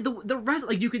honestly, the rest,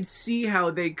 like you could see how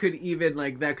they could even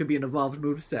like that could be an evolved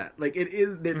moveset. Like it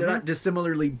is, they're not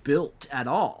dissimilarly built at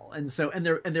all, and so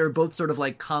they're both sort of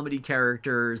like comedy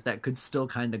characters that could still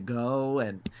kind of go,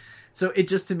 and so it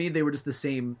just to me they were just the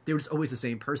same. They were just always the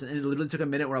same person, and it literally took a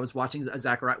minute where I was watching a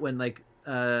Zack Ryder when like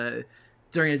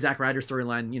during a Zack Ryder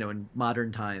storyline, in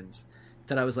modern times,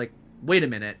 that I was like, wait a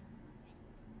minute.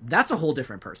 That's a whole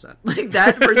different person. Like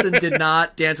that person did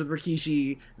not dance with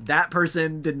Rikishi. That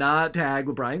person did not tag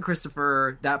with Brian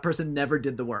Christopher. That person never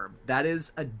did the worm. That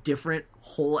is a different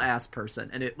whole ass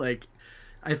person. And it like,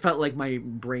 I felt like my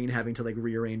brain having to like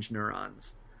rearrange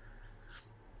neurons.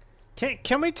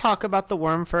 Can we talk about the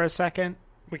worm for a second?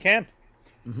 We can.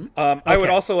 Mm-hmm. I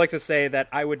would also like to say that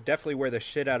I would definitely wear the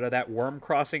shit out of that worm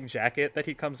crossing jacket that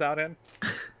he comes out in.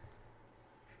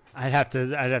 I'd have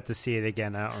to see it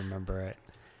again. I don't remember it.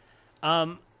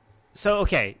 So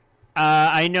okay,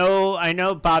 I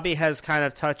know Bobby has kind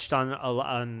of touched on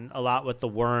a lot with the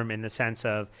worm in the sense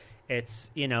of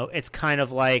it's kind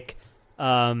of like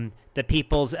the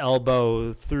people's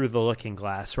elbow through the looking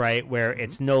glass, right? Where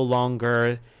it's no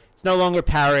longer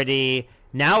parody.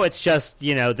 Now it's just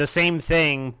the same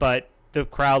thing, but the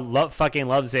crowd fucking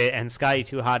loves it, and Scotty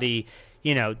 2 Hottie,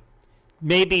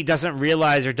 maybe doesn't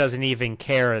realize or doesn't even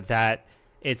care that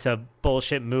it's a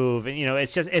bullshit move, and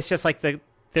it's just like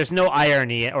there's no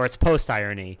irony, or it's post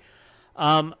irony.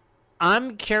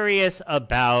 I'm curious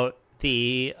about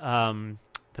the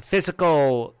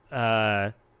physical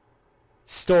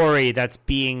story that's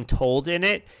being told in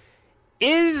it.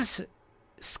 Is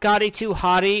Scotty 2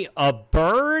 Hottie a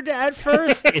bird at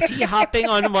first? Is he hopping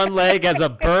on one leg as a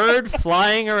bird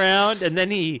flying around, and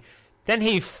then he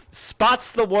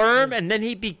spots the worm, and then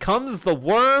he becomes the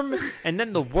worm, and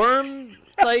then the worm,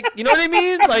 like, you know what I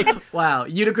mean? Like, wow,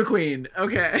 Utica Queen.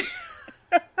 Okay.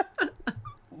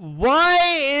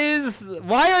 Why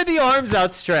are the arms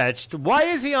outstretched? Why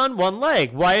is he on one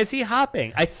leg? Why is he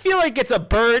hopping? I feel like it's a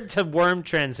bird to worm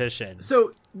transition.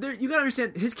 So you gotta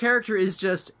understand, his character is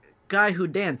just guy who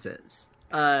dances.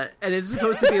 And it's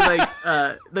supposed to be like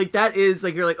that is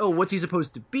like, you're like, oh, what's he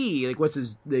supposed to be? Like, what's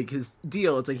his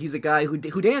deal? It's like he's a guy who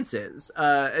dances.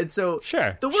 And so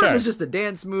sure, the worm is just a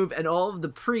dance move, and all of the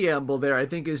preamble there, I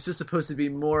think, is just supposed to be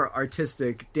more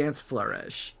artistic dance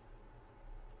flourish.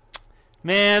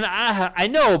 Man, I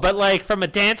know, but like from a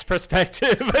dance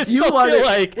perspective, I still feel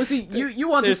like you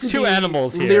want this to two be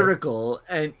animals here. Lyrical,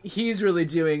 and he's really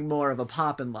doing more of a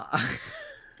pop and lock.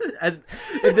 As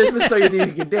if this was so you think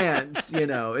you could dance,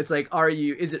 it's like,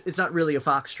 it's not really a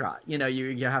foxtrot,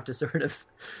 you have to sort of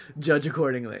judge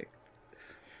accordingly.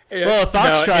 Well, a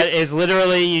foxtrot is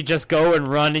literally you just go and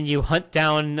run and you hunt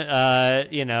down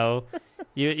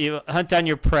you hunt down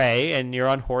your prey and you're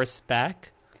on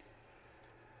horseback.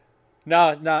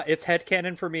 No, it's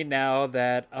headcanon for me now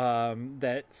that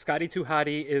that Scotty 2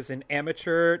 Hottie is an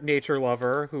amateur nature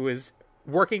lover who is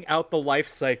working out the life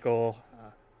cycle.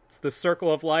 It's the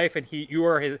circle of life, and you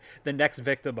are the next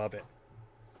victim of it.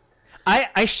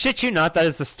 I shit you not, that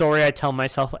is the story I tell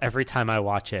myself every time I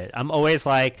watch it. I'm always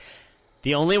like,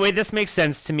 the only way this makes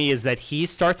sense to me is that he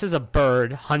starts as a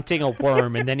bird hunting a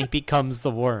worm and then he becomes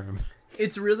the worm.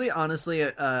 It's really honestly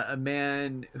a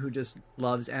man who just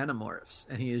loves Animorphs,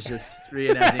 and he is just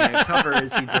reenacting a cover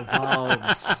as he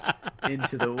devolves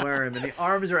into the worm, and the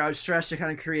arms are outstretched to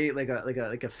kind of create like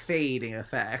a fading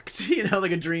effect,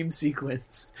 like a dream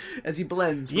sequence as he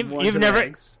blends from one to the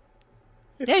next.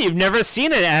 Yeah, you've never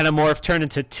seen an Animorph turn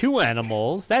into two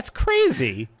animals. That's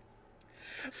crazy.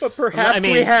 But perhaps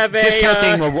we have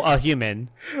discounting a human.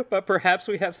 But perhaps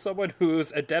we have someone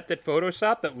who's adept at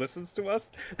Photoshop that listens to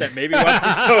us, that maybe wants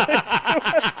to show this to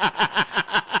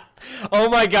us. Oh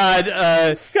my God!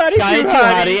 Scotty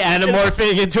Tuhati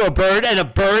anamorphing into a bird, and a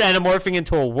bird anamorphing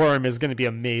into a worm is going to be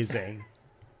amazing.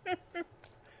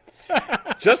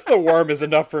 Just the worm is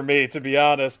enough for me, to be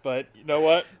honest. But you know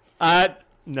what?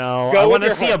 No, I want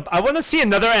to see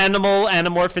another animal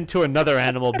anamorph into another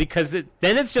animal, because then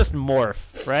it's just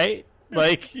morph, right?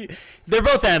 Like, they're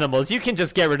both animals. You can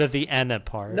just get rid of the ana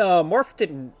part. No, Morph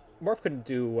couldn't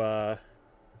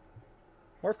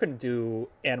do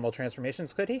animal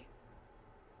transformations, could he?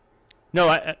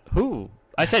 No, who?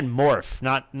 I said morph,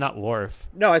 not Worf.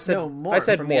 No, I said Morph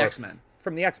from Morph the X-Men.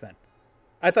 From the X-Men.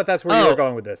 I thought that's where you were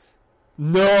going with this.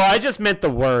 No, I just meant the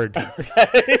word.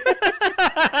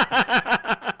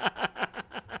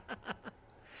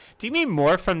 Do you mean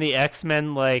Morph from the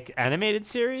X-Men, like, animated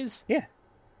series? Yeah.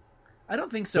 I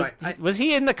don't think so. Was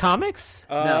he in the comics?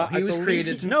 No, he was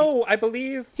created. No, I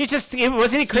believe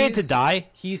wasn't he created to die?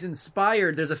 He's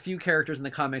inspired. There's a few characters in the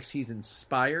comics he's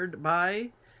inspired by,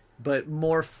 but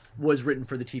Morph was written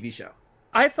for the TV show.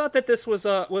 I thought that this was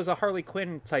a Harley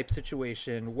Quinn type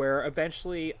situation where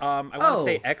eventually, I want to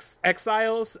say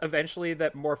Exiles. Eventually,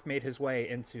 that Morph made his way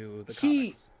into the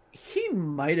comics. He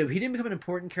might have. He didn't become an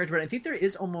important character, but I think there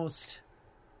is almost.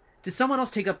 Did someone else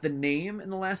take up the name in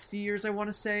the last few years? I want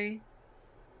to say.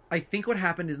 I think what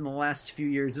happened is in the last few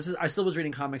years. I still was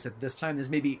reading comics at this time. This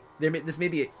may be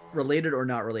related or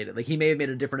not related. Like, he may have made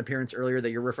a different appearance earlier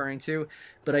that you're referring to,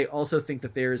 but I also think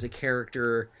that there is a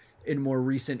character in more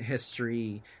recent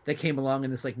history that came along in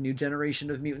this like new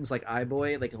generation of mutants, like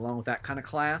Eye-Boy, like along with that kind of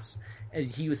class. And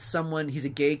he's a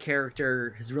gay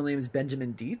character. His real name is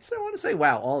Benjamin Dietz, I want to say.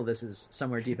 Wow, all of this is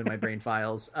somewhere deep in my brain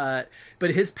files.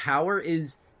 But his power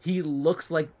is he can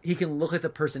look like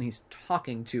the person he's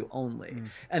talking to only.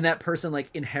 And that person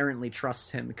like inherently trusts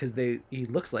him because he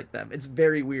looks like them. It's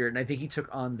very weird. And I think he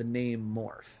took on the name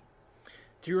Morph.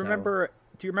 Do you remember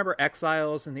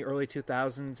Exiles in the early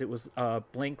 2000s? It was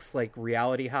Blink's like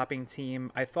reality hopping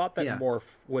team. I thought that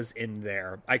Morph was in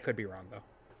there. I could be wrong though.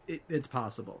 It's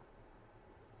possible.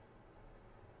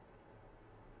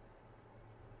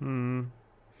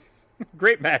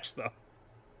 Great match though.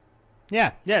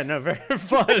 Yeah, no, very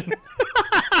fun.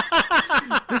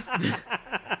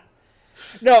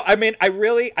 No, I mean, I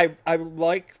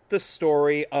like the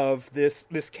story of this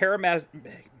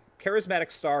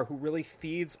charismatic star who really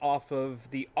feeds off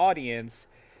of the audience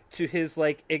to his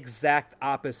like exact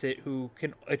opposite, who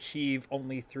can achieve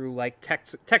only through like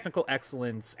technical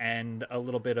excellence and a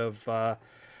little bit of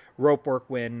rope work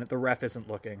when the ref isn't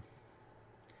looking.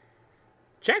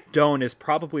 Jack Doan is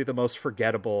probably the most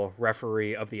forgettable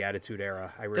referee of the Attitude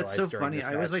Era. I realized that's so during funny. This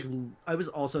match. I was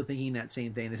also thinking that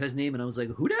same thing. This has his name, and I was like,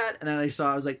 "Who dat?" And then I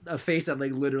was like, a face that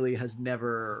like literally has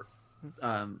never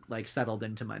like settled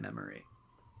into my memory.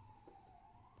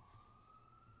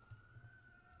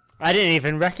 I didn't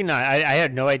even recognize. I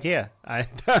had no idea. I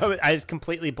just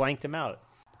completely blanked him out.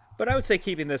 But I would say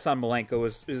keeping this on Malenko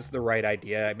is the right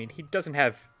idea. I mean, he doesn't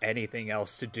have anything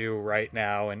else to do right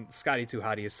now, and Scotty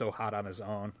Tuhati is so hot on his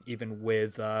own, even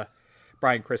with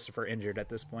Brian Christopher injured at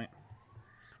this point.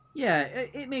 Yeah,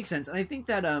 it makes sense. And I think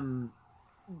that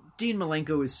Dean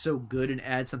Malenko is so good and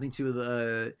adds something to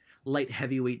the light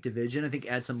heavyweight division. I think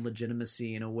adds some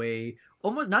legitimacy in a way,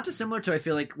 almost not dissimilar to, I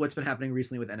feel like, what's been happening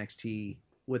recently with NXT,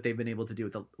 what they've been able to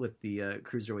do with the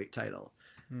Cruiserweight title.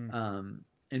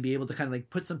 And be able to kind of like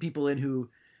put some people in who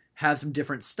have some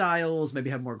different styles, maybe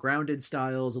have more grounded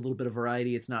styles, a little bit of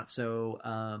variety. It's not so,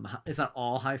 it's not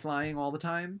all high flying all the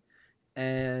time.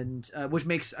 And which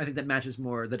makes, I think that matches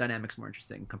the dynamics more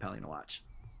interesting, compelling to watch.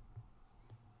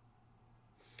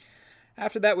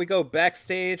 After that, we go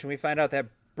backstage and we find out that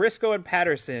Briscoe and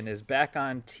Patterson is back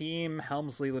on Team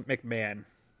Helmsley McMahon.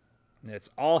 And it's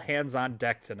all hands on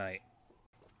deck tonight.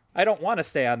 I don't want to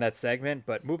stay on that segment,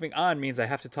 but moving on means I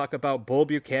have to talk about Bull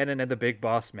Buchanan and the Big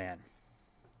Boss Man.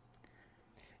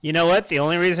 You know what? The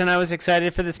only reason I was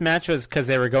excited for this match was because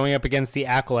they were going up against the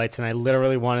Acolytes, and I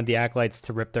literally wanted the Acolytes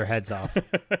to rip their heads off.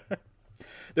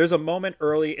 There's a moment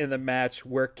early in the match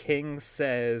where King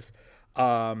says,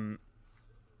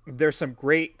 there's some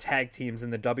great tag teams in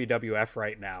the WWF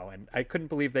right now, and I couldn't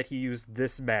believe that he used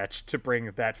this match to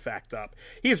bring that fact up.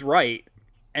 He's right,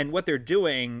 and what they're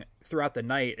doing throughout the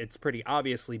night, it's pretty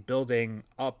obviously building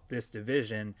up this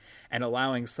division and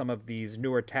allowing some of these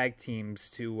newer tag teams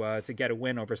to get a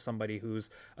win over somebody who's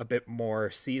a bit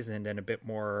more seasoned and a bit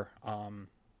more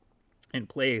in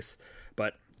place.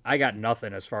 But I got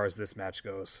nothing as far as this match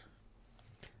goes.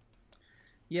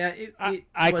 Yeah, it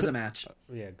was a match.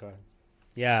 Yeah, go ahead.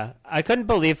 Yeah, I couldn't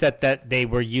believe that they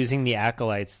were using the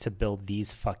Acolytes to build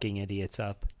these fucking idiots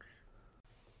up.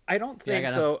 I don't think,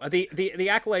 though, the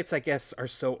Acolytes, I guess, are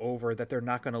so over that they're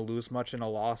not going to lose much in a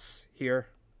loss here.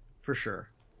 For sure.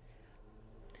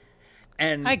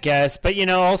 And I guess, but,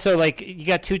 also, like, you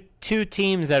got two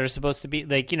teams that are supposed to be,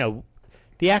 like,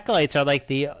 the Acolytes are, like,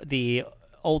 the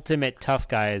ultimate tough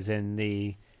guys in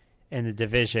the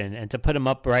division, and to put them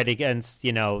up right against,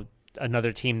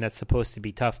 another team that's supposed to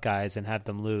be tough guys and have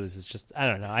them lose is just, I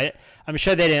don't know. I'm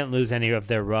sure they didn't lose any of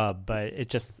their rub, but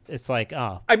it's like,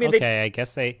 oh, I mean, okay, I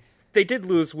guess they did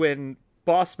lose when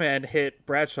Bossman hit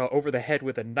Bradshaw over the head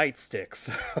with a nightstick,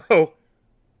 so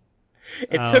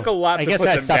it took a lot to put them down.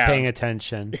 I guess I stopped paying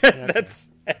attention.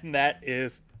 And that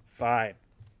is fine.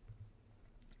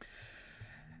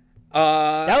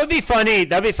 That would be funny.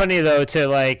 That'd be funny though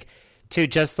to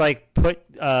just like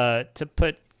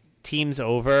put teams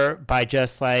over by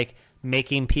just like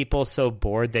making people so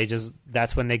bored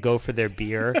that's when they go for their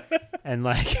beer and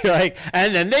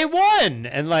and then they won,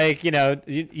 and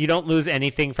you don't lose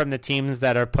anything from the teams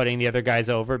that are putting the other guys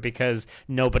over because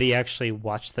nobody actually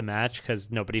watched the match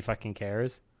because nobody fucking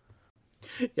cares.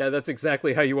 Yeah, that's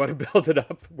exactly how you want to build it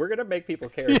up. We're gonna make people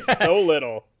care so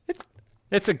little.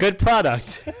 It's a good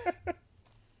product.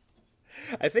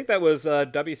 I think that was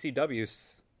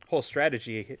WCW's whole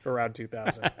strategy around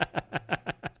 2000.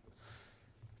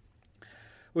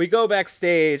 We go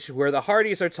backstage where the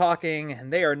Hardys are talking,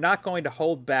 and they are not going to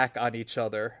hold back on each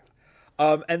other.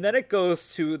 And then it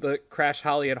goes to the Crash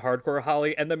Holly and Hardcore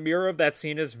Holly, and the mirror of that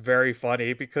scene is very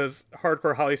funny because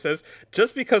Hardcore Holly says,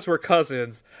 just because we're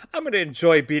cousins, I'm going to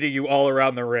enjoy beating you all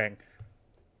around the ring.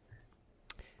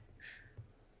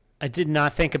 I did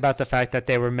not think about the fact that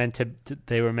they were meant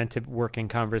to work in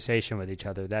conversation with each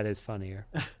other. That is funnier.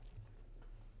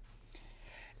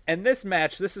 And this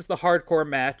match, this is the hardcore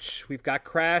match. We've got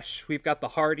Crash, we've got the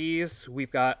Hardys,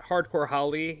 we've got Hardcore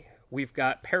Holly, we've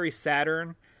got Perry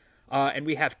Saturn, and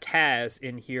we have Taz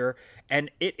in here. And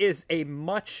it is a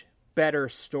much better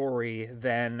story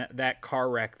than that car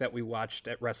wreck that we watched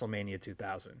at WrestleMania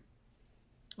 2000.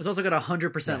 It's also got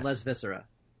 100% less viscera.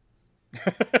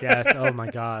 Yes. Oh my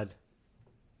God.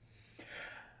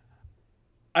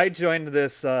 I joined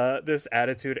this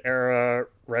Attitude Era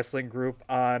wrestling group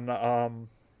on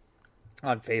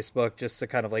Facebook just to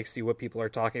kind of like see what people are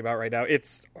talking about right now.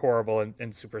 It's horrible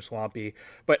and super swampy.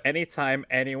 But anytime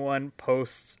anyone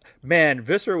posts, man,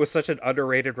 Viscera was such an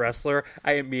underrated wrestler,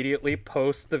 I immediately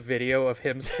post the video of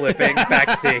him slipping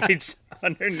backstage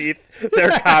underneath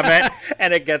their comment,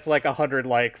 and it gets like 100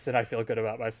 likes, and I feel good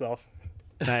about myself.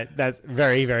 That's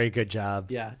very, very good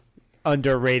job. Yeah.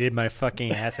 Underrated my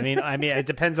fucking ass. I mean, it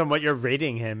depends on what you're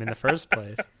rating him in the first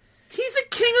place. He's a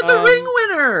King of the Ring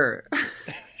winner.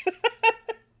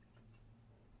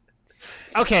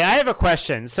 Okay, I have a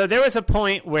question. So there was a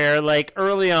point where, like,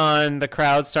 early on, the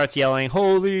crowd starts yelling,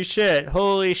 holy shit,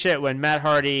 when Matt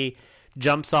Hardy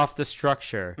jumps off the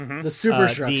structure. Mm-hmm. The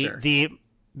superstructure.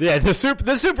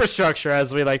 The superstructure,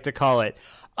 as we like to call it.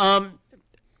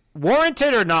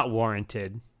 Warranted or not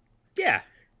warranted? Yeah.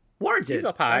 Warranted. He's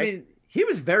up high. I mean, he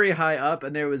was very high up,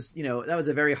 and there was, that was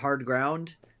a very hard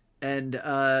ground. And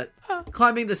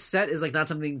climbing the set is like not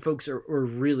something folks are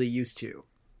really used to.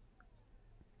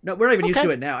 No, we're not even used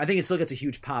to it now. I think it still gets a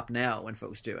huge pop now when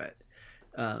folks do it.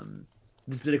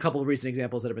 There's been a couple of recent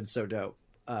examples that have been so dope.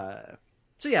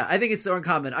 So yeah, I think it's so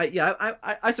uncommon.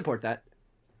 I support that.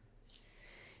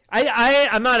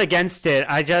 I'm not against it.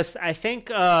 I think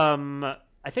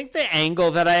the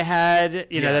angle that I had,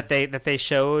 that they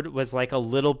showed was like a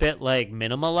little bit like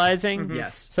minimalizing. Mm-hmm.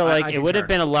 Yes. So like it would have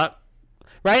been a lot,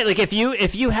 right? Like if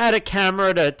you had a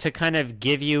camera to kind of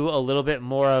give you a little bit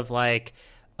more of like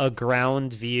a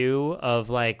ground view of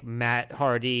like Matt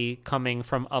Hardy coming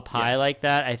from up high like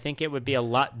that, I think it would be a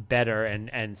lot better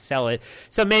and sell it.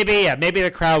 So maybe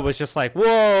the crowd was just like,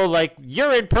 whoa, like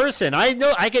you're in person. I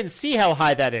know, I can see how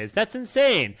high that is. That's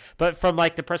insane. But from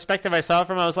like the perspective I saw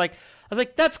from, I was like,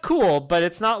 that's cool, but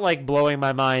it's not like blowing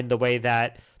my mind the way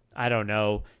that, I don't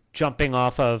know, jumping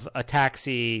off of a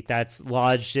taxi that's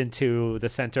lodged into the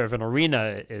center of an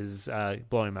arena is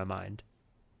blowing my mind.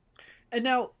 And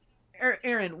now,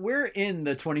 Aaron, we're in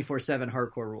the 24/7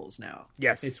 hardcore rules now.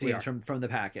 Yes, it we seems are. from the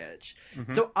package.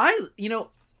 So I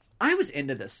was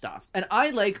into this stuff, and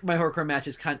I like my hardcore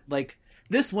matches.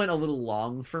 This went a little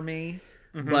long for me,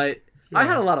 but I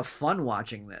had a lot of fun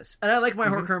watching this, and I like my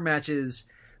hardcore matches.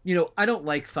 I don't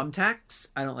like thumbtacks.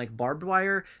 I don't like barbed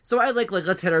wire. So I like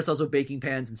let's hit ourselves with baking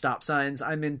pans and stop signs.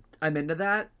 I'm into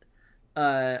that.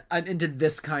 I'm into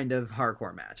this kind of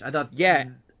hardcore match. I thought,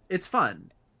 it's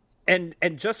fun. And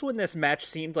just when this match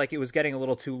seemed like it was getting a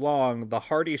little too long, the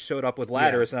Hardys showed up with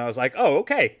ladders, and I was like, oh,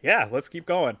 okay, yeah, let's keep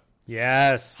going.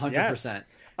 Yes, 100%.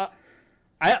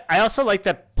 I also like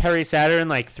that Perry Saturn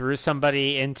threw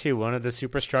somebody into one of the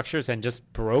superstructures and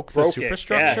just broke the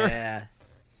superstructure. Yeah.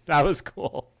 That was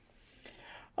cool.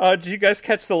 Did you guys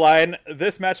catch the line?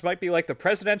 This match might be like the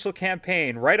presidential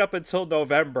campaign right up until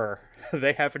November.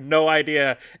 They have no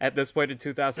idea at this point in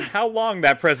 2000 how long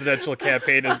that presidential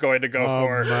campaign is going to go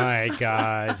for. Oh my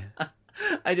god.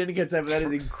 I didn't get that, but that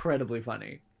is incredibly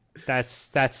funny. That's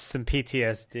some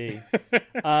PTSD.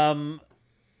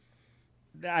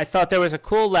 I thought there was a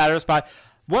cool ladder spot.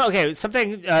 Well, okay,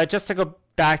 something just to go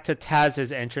back to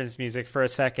Taz's entrance music for a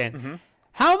second.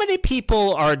 How many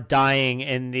people are dying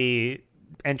in the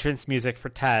entrance music for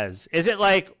Taz? Is it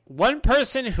one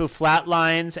person who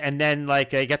flatlines and then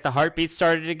they get the heartbeat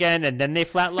started again and then they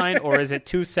flatline, or is it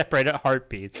two separate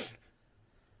heartbeats?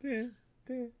 I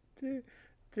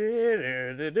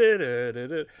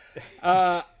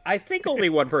think only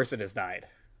one person has died.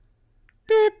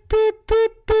 Beep, beep,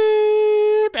 beep,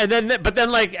 beep. And then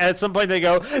at some point they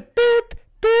go beep,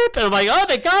 beep, and I'm like, oh,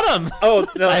 they got him. Oh,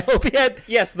 I hope he had.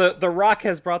 Yes, the Rock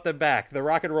has brought them back. The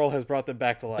rock and roll has brought them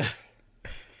back to life.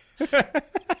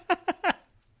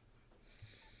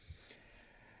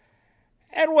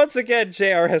 And once again,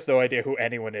 JR has no idea who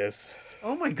anyone is.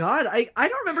 Oh my god, I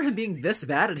don't remember him being this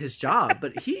bad at his job,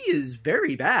 but he is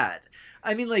very bad.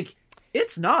 I mean,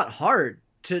 it's not hard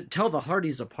to tell the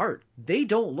Hardys apart. They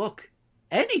don't look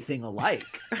anything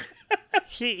alike.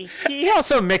 He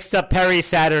also mixed up Perry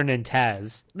Saturn and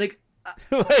Taz. They're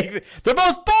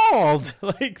both bald.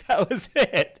 That was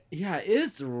it. Yeah,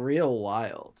 it's real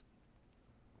wild.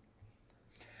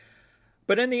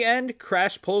 But in the end,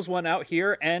 Crash pulls one out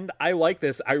here, and I like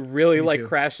this. I really like too.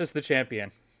 Crash as the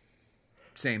champion.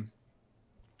 Same.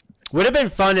 Would have been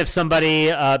fun if somebody,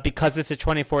 because it's a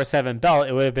 24/7 belt,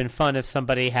 it would have been fun if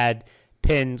somebody had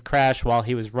pinned Crash while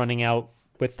he was running out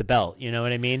with the belt. You know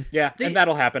what I mean? Yeah, and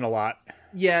that'll happen a lot.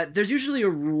 Yeah, there's usually a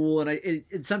rule, and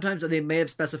it sometimes they may have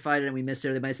specified it and we missed it,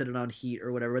 or they might have said it on Heat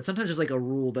or whatever, but sometimes there's a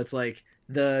rule that's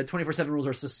the 24/7 rules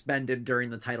are suspended during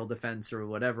the title defense or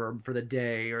whatever for the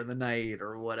day or the night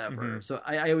or whatever. So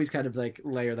I always kind of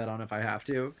layer that on if I have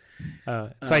to.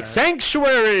 It's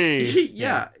Sanctuary!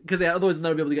 Yeah, because otherwise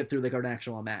they'll be able to get through an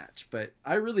actual match. But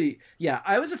I was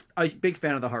a big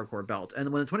fan of the hardcore belt,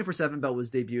 and when the 24/7 belt was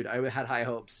debuted, I had high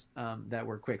hopes that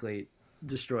were quickly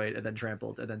destroyed and then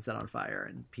trampled and then set on fire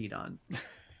and peed on.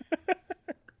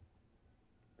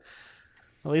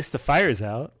 At least the fire's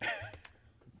out.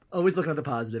 Always looking at the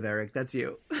positive, Eric. That's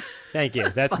you. Thank you.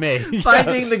 That's me.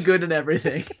 Finding the good in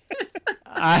everything.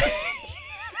 I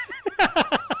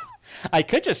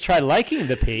could just try liking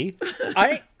the pee.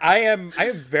 I am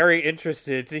very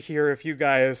interested to hear if you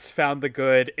guys found the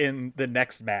good in the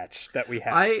next match that we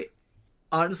have. I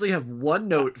honestly have one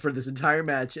note for this entire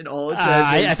match, and all it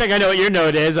says is... I think I know what your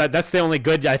note is. That's the only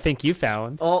good I think you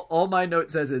found. All my note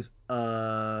says is,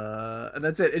 and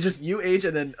that's it. It's just UH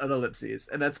and then an ellipses,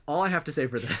 and that's all I have to say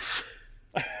for this.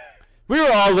 We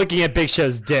were all looking at Big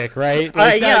Show's dick, right?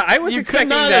 Yeah, I was expecting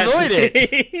that. You could not avoid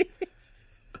it.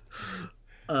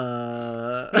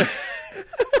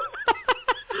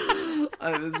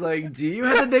 I was like, do you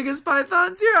have the biggest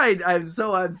pythons here? I have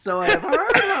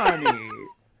heard, honey.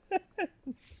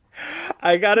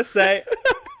 I gotta say,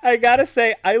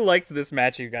 I liked this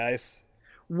match, you guys.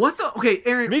 What the? Okay,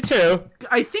 Aaron. Me too.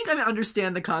 I think I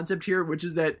understand the concept here, which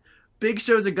is that Big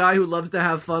Show's a guy who loves to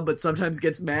have fun, but sometimes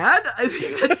gets mad. I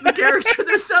think that's the character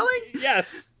they're selling.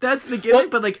 Yes. That's the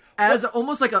gimmick, but as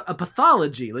almost like a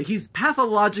pathology. He's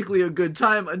pathologically a good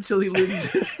time until he loses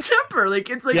his temper.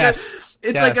 It's like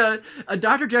like a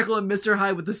Dr. Jekyll and Mr.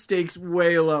 Hyde with the stakes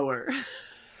way lower.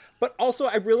 But also,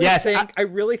 I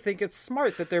really think it's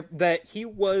smart that he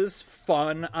was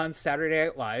fun on Saturday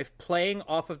Night Live, playing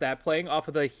off of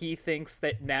the he thinks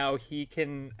that now he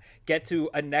can get to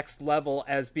a next level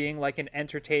as being an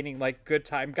entertaining, good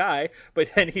time guy, but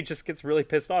then he just gets really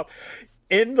pissed off.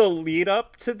 In the lead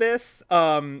up to this,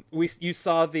 you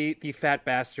saw the fat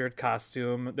bastard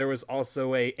costume. There was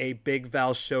also a big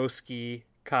Val Shosky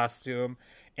costume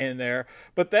in there,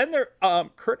 but then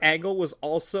Kurt Angle was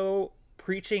also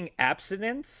preaching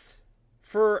abstinence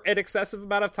for an excessive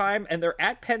amount of time, and they're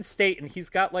at Penn State, and he's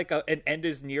got like an end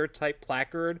is near type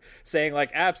placard saying like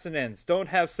abstinence, don't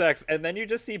have sex, and then you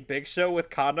just see Big Show with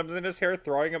condoms in his hair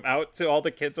throwing them out to all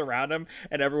the kids around him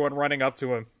and everyone running up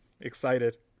to him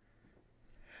excited.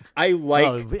 I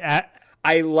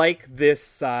like this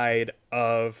side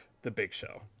of the Big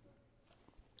Show.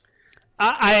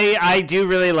 I do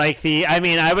really like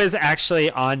I was actually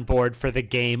on board for the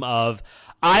game of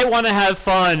I want to have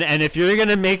fun, and if you're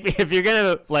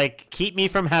gonna like keep me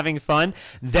from having fun,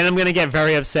 then I'm gonna get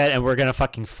very upset and we're gonna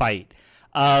fucking fight.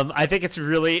 I think it's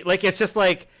really like it's just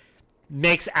like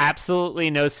makes absolutely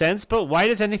no sense, but why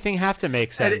does anything have to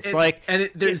make sense?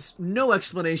 There's no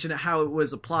explanation of how it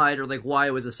was applied or like why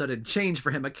it was a sudden change for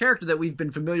him, a character that we've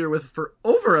been familiar with for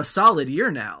over a solid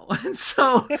year now. And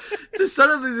so to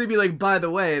suddenly be like, by the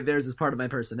way, there's this part of my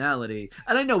personality.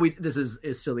 And I know this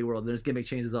is Silly World, there's gimmick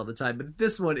changes all the time, but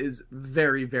this one is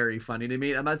very, very funny to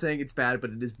me. I'm not saying it's bad,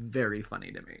 but it is very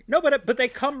funny to me. No, but they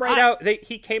come right out.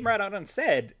 He came right out and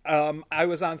said, I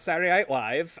was on Saturday Night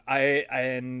Live.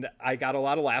 I got a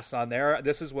lot of laughs on there.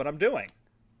 This is what I'm doing.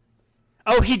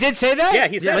 Oh, he did say that? Yeah,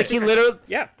 he said like it. He literally.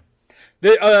 Yeah.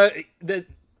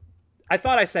 I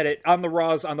thought I said it on the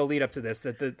Raws on the lead up to this.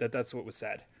 That's what was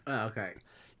said. Oh, okay.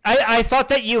 I thought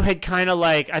that you had kind of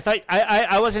like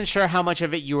I wasn't sure how much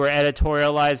of it you were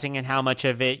editorializing and how much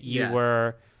of it you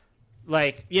were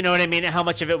like, you know what I mean? How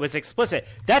much of it was explicit.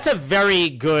 That's a very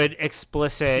good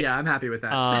explicit. Yeah, I'm happy with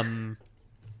that.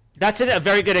 That's a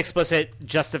very good explicit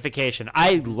justification.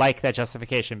 I like that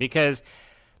justification because,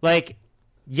 like,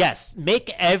 yes, make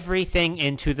everything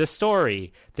into the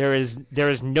story. There is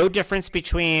no difference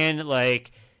between what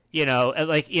I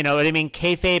mean,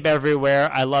 kayfabe everywhere.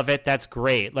 I love it. That's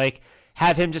great. Like,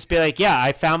 have him just be like, yeah,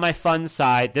 I found my fun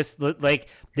side. This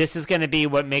is going to be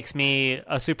what makes me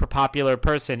a super popular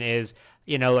person. Is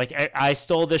I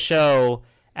stole the show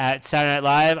at Saturday Night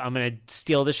Live, I'm going to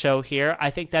steal the show here. I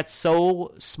think that's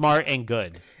so smart and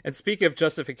good. And speaking of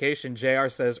justification, JR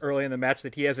says early in the match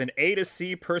that he has an A to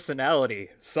C personality.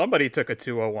 Somebody took a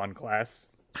 201 class.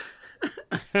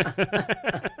 I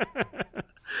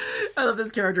love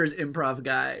this character as improv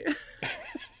guy.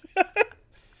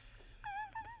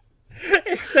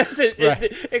 Except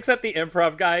the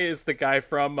improv guy is the guy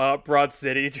from Broad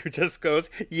City who just goes,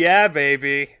 yeah,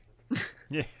 baby.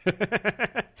 Yeah.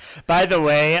 By the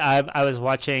way, I was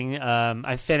watching.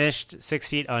 I finished 6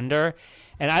 Feet Under,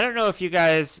 and I don't know if you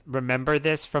guys remember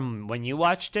this from when you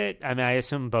watched it. I mean, I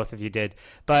assume both of you did.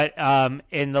 But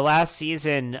in the last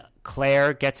season,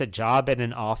 Claire gets a job in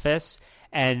an office,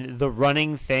 and the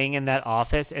running thing in that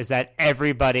office is that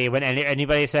everybody, when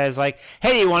anybody says like,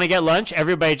 "Hey, you want to get lunch?"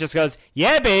 everybody just goes,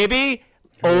 "Yeah, baby,"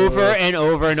 over and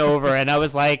over and over. And I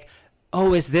was like,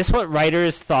 oh, is this what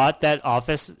writers thought that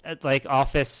office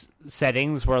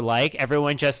settings were like?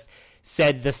 Everyone just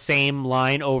said the same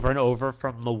line over and over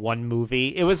from the one movie.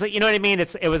 It was like, you know what I mean?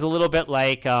 It was a little bit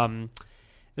like it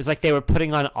was like they were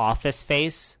putting on Office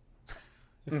Face,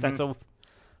 if that's a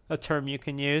term you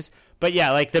can use. But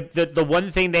yeah, like the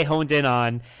one thing they honed in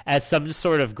on as some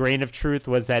sort of grain of truth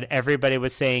was that everybody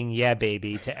was saying "yeah,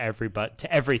 baby" to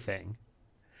everything.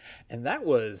 And that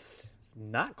was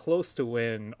not close to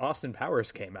when Austin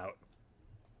Powers came out.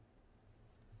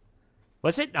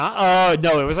 Was it not? Oh,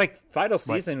 no, it was like... Final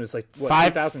season was like, what,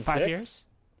 2006? 5 years?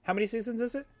 How many seasons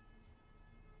is it?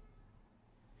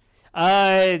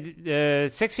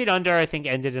 6 Feet Under, I think,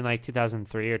 ended in like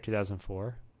 2003 or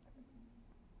 2004.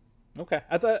 Okay.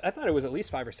 I thought it was at least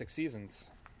 5 or 6 seasons.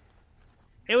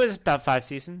 It was about 5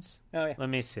 seasons. Oh, yeah. Let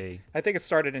me see. I think it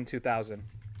started in 2000.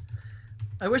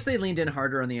 I wish they leaned in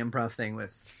harder on the improv thing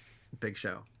with Big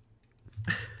Show.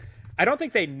 I don't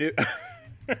think they knew.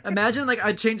 Imagine like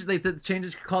I change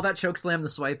call that choke slam the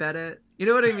swipe edit. You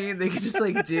know what I mean? They could just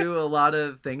like do a lot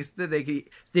of things that he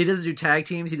doesn't do tag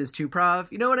teams. He does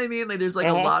 2-prov. You know what I mean? Like there's like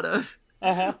a lot of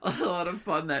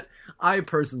fun that I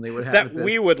personally would have. That with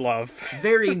we would love.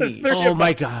 Very niche. Oh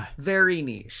my god. Very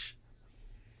niche.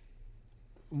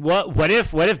 What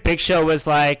if Big Show was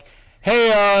like,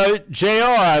 "Hey,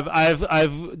 JR,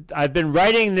 I've been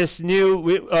writing this new,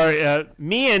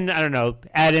 me and, I don't know,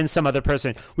 add in some other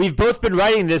person. We've both been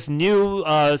writing this new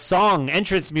song,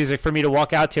 entrance music for me to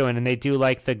walk out to," and they do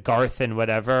like the Garth and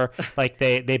whatever. Like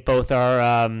they both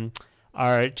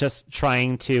are just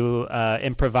trying to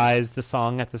improvise the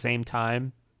song at the same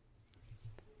time.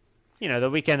 You know, the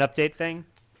Weekend Update thing.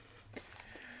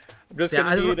 I'm just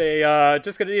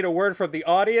gonna need a word from the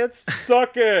audience.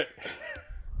 Suck it.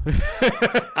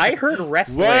 I heard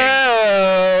wrestling.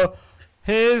 Well,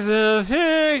 here's a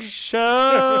big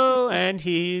show, and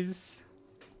he's...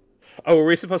 Oh, were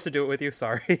we supposed to do it with you?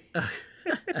 Sorry.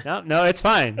 No, it's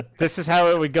fine. This is how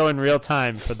it would go in real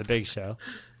time for the big show.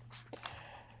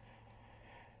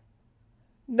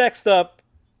 Next up,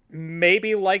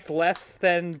 maybe liked less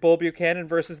than Bull Buchanan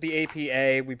versus the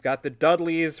APA. We've got the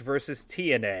Dudleys versus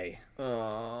TNA.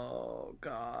 Oh,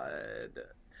 God.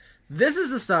 This is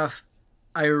the stuff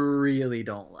I really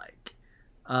don't like.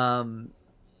 And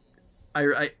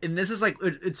this is like,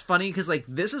 it's funny because like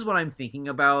this is what I'm thinking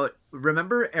about.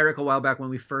 Remember, Eric, a while back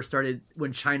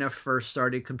when China first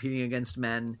started competing against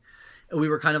men, we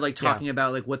were kind of like talking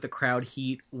about like what the crowd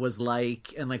heat was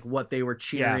like and like what they were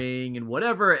cheering and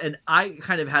whatever. And I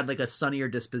kind of had like a sunnier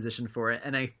disposition for it.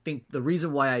 And I think the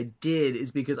reason why I did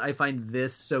is because I find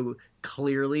this so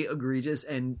clearly egregious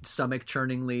and stomach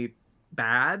churningly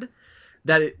bad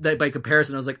that by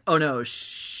comparison, I was like, oh no,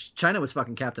 China was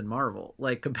fucking Captain Marvel.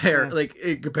 Like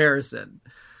in comparison.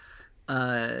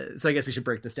 So I guess we should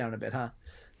break this down a bit, huh?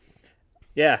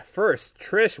 Yeah. First,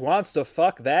 Trish wants to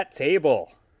fuck that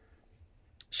table.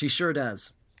 She sure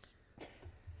does.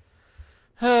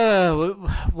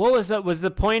 What was that? Was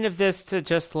the point of this to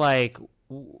just keep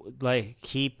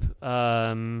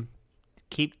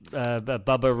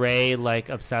Bubba Ray like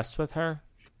obsessed with her?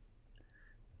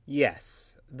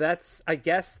 Yes, that's I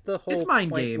guess the whole it's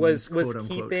mind point games, was quote,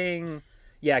 keeping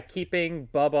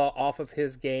Bubba off of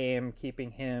his game,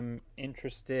 keeping him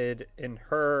interested in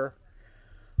her.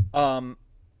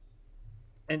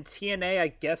 And TNA, I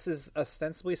guess, is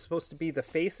ostensibly supposed to be the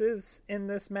faces in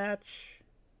this match.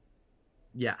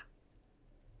 Yeah.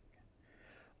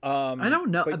 I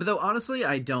don't know, though. Honestly,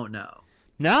 I don't know.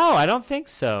 No, I don't think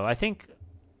so. I think.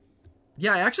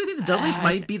 Yeah, I actually think the Dudleys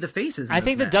might be the faces. I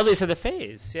think the Dudleys are the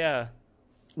face. Yeah.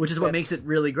 Which is what makes it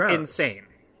really gross. Insane.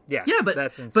 Yeah. Yeah, but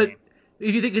that's insane. But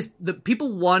if you think the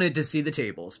people wanted to see the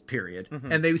tables, period,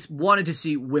 and they wanted to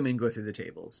see women go through the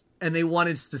tables, and they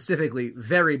wanted specifically,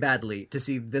 very badly, to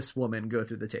see this woman go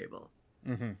through the table.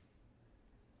 Mm-hmm.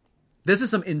 This is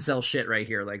some incel shit right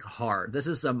here, like hard. This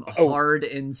is some hard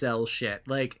incel shit.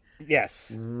 Like,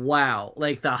 yes, wow,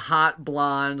 like the hot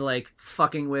blonde, like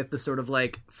fucking with the sort of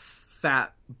like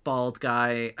fat bald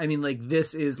guy. I mean, like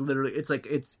this is literally, it's like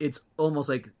it's almost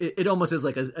like it almost is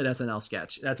like an SNL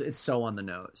sketch. It's so on the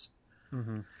nose.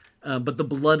 Mm-hmm. But the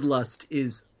bloodlust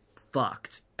is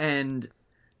fucked, and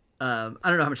I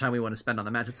don't know how much time we want to spend on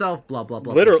the match itself. Blah blah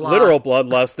blah. Literal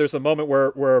bloodlust. There's a moment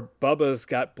where Bubba's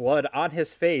got blood on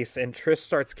his face, and Trish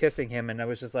starts kissing him, and I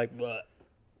was just like, bleh,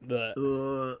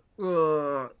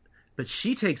 bleh. But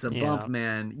she takes a bump,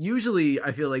 man. Usually,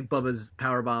 I feel like Bubba's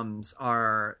power bombs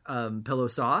are pillow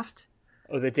soft.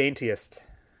 Oh, the daintiest.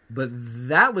 But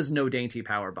that was no dainty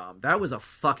power bomb. That was a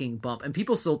fucking bump. And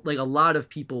people still, like, a lot of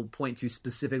people point to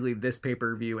specifically this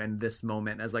pay-per-view and this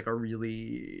moment as, like, a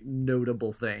really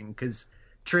notable thing. Because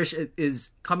Trish is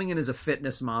coming in as a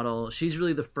fitness model. She's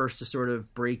really the first to sort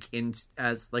of break in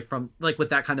as, like, from, like,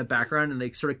 with that kind of background. And,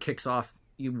 like, sort of kicks off,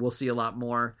 we'll see a lot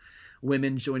more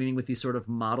women joining with these sort of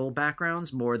model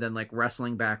backgrounds more than, like,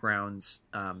 wrestling backgrounds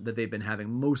that they've been having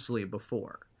mostly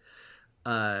before.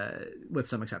 With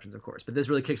some exceptions, of course, but this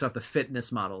really kicks off the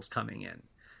fitness models coming in.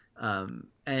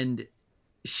 And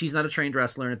she's not a trained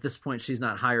wrestler. And at this point, she's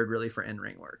not hired really for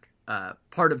in-ring work.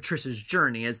 Part of Trish's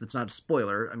journey, as it's not a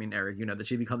spoiler. I mean, Eric, you know that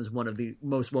she becomes one of the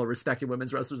most well-respected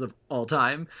women's wrestlers of all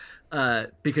time,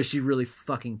 because she really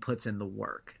fucking puts in the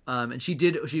work. And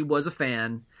she was a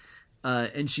fan.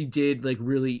 And she did like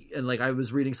really, and like I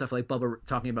was reading stuff like Bubba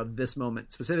talking about this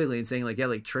moment specifically and saying like, yeah,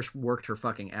 like Trish worked her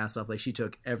fucking ass off. Like she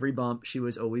took every bump. She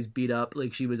was always beat up.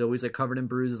 Like she was always like covered in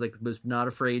bruises, like was not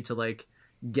afraid to like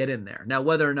get in there. Now,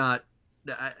 whether or not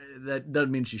that doesn't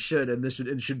mean she should, and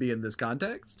it should be in this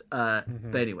context. But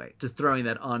anyway, just throwing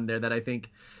that on there, that I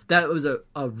think that was a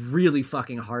really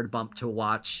fucking hard bump to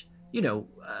watch. You know,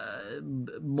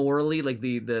 morally, like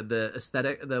the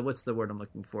aesthetic, what's the word I'm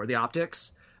looking for? The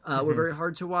optics. Were very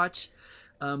hard to watch,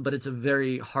 but it's a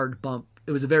very hard bump.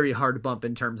 It was a very hard bump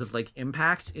in terms of like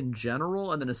impact in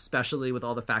general, and then especially with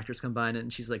all the factors combined.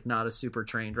 And she's like not a super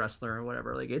trained wrestler or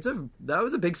whatever. Like that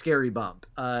was a big scary bump,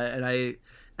 and I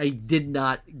did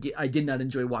not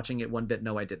enjoy watching it one bit.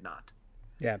 No, I did not.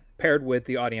 Yeah, paired with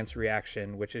the audience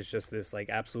reaction, which is just this like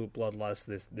absolute bloodlust,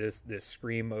 this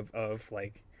scream of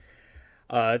like,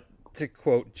 to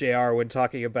quote JR when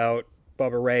talking about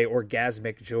Bubba Ray,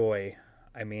 orgasmic joy.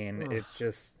 I mean, it's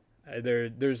just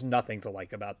there's nothing to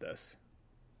like about this.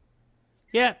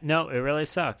 Yeah, no, it really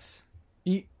sucks.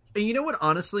 You know what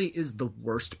honestly is the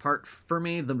worst part for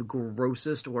me? The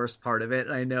grossest worst part of it.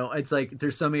 I know it's like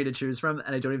there's so many to choose from,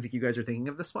 and I don't even think you guys are thinking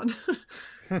of this one.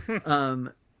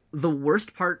 The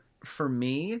worst part for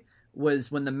me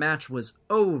was when the match was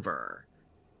over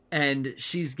and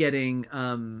she's getting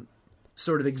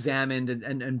sort of examined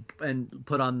and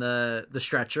put on the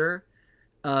stretcher.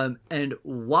 And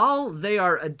while they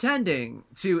are attending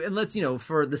to, and let's,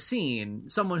 for the scene,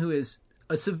 someone who is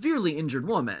a severely injured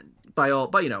woman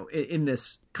in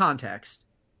this context,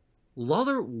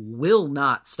 Lawler will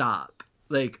not stop,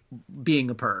 like, being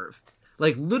a perv.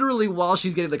 Like, literally while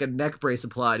she's getting, like, a neck brace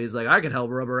applied, he's like, I can help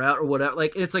rub her out or whatever.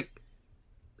 Like, it's like,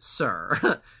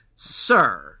 sir,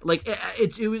 sir. Like,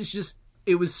 it was just,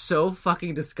 it was so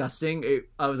fucking disgusting.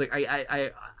 I was like,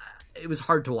 it was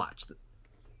hard to watch.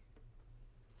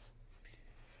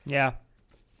 Yeah.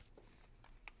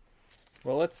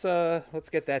 Well, let's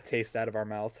get that taste out of our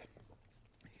mouth.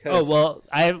 Oh, well,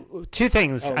 I have two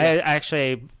things. Oh, yeah. I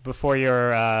actually, before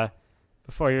your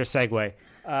segue.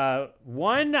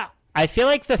 One, I feel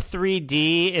like the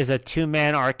 3D is a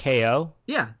 2-man RKO.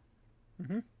 Yeah.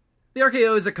 Mm-hmm. The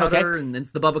RKO is a cutter, Okay. and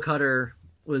it's the Bubba cutter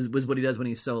was what he does when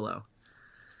he's solo.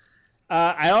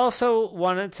 I also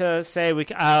wanted to say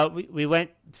we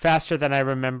went faster than I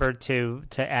remembered to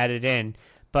add it in,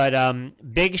 but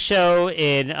Big Show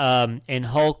in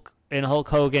Hulk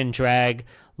Hogan drag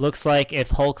looks like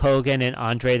if Hulk Hogan and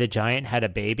Andre the Giant had a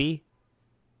baby.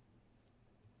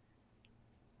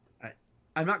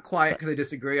 I'm not quiet because I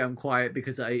disagree. I'm quiet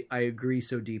because I agree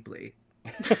so deeply.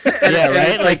 Yeah, right.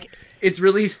 It's like it's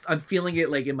really, I'm feeling it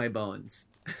like in my bones.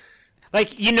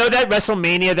 Like, that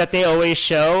WrestleMania that they always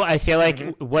show? I feel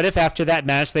like, what if after that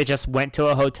match they just went to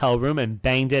a hotel room and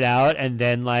banged it out, and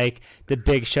then, like, the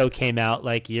Big Show came out,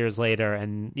 like, years later,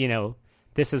 and,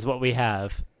 this is what we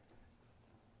have.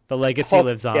 The legacy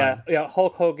lives on. Yeah.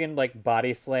 Hulk Hogan, like,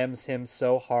 body slams him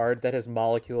so hard that his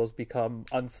molecules become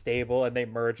unstable and they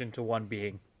merge into one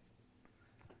being.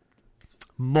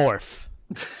 Morph.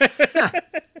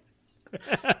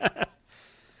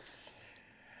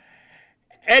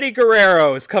 Eddie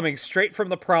Guerrero is coming straight from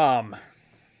the prom.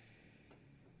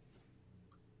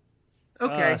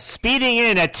 Okay. Speeding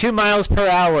in at 2 miles per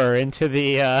hour into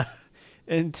the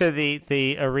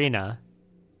arena.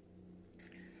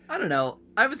 I don't know.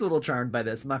 I was a little charmed by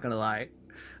this. I'm not gonna lie.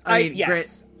 I mean,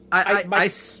 yes.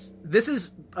 this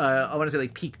is I want to say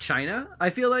like peak China. I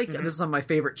feel like this is some of my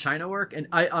favorite China work, and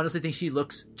I honestly think she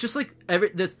looks just like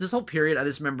this whole period. I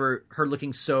just remember her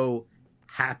looking so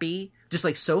happy, just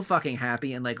like so fucking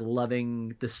happy, and like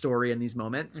loving the story in these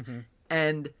moments.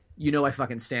 And I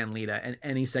fucking stan Lita, and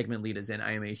any segment Lita's in,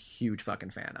 I am a huge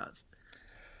fucking fan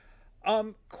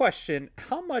of. Question: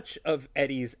 how much of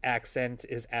Eddie's accent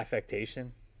is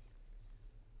affectation?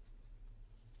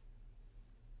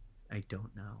 I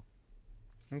don't know.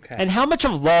 Okay. And how much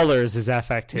of Lawler's is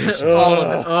affectation? All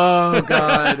of it. Oh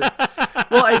god.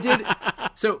 Well, I did.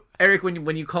 So Eric,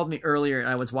 when you called me earlier and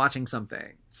I was watching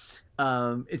something,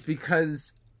 it's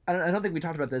because I don't think we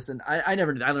talked about this, and I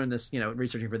never did. I learned this,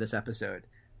 researching for this episode,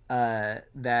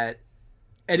 that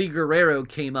Eddie Guerrero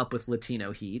came up with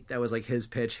Latino heat. That was like his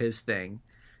pitch, his thing,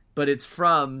 but it's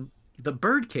from The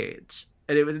Birdcage,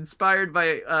 and it was inspired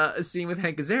by a scene with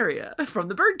Hank Azaria from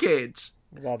The Birdcage.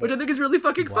 Which I think is really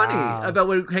fucking funny about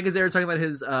when Hank Azaria is talking about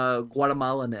his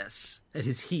Guatemalaness and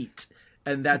his heat.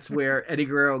 And that's where Eddie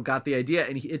Guerrero got the idea,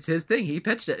 and it's his thing. He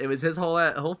pitched it. It was his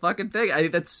whole fucking thing. I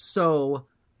think that's so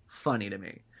funny to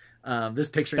me. This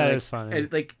picture that is funny.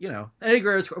 And, Eddie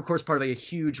Guerrero is of course part of like a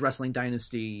huge wrestling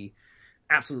dynasty.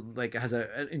 Absolutely, like has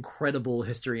an incredible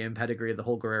history and pedigree of the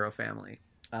whole Guerrero family.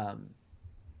 And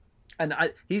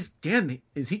is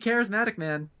he charismatic,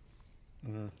 man?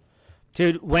 Mm-hmm.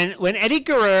 Dude, when Eddie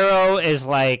Guerrero is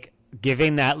like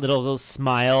giving that little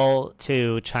smile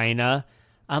to China,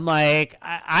 I'm like,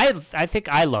 I think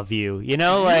I love you.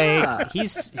 Like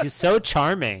he's so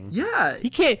charming. Yeah, he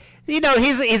can't.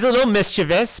 He's a little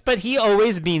mischievous, but he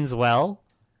always means well.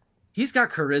 He's got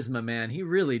charisma, man. He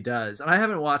really does. And I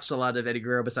haven't watched a lot of Eddie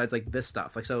Guerrero besides like this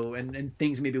stuff, like so, and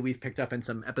things maybe we've picked up in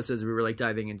some episodes we were like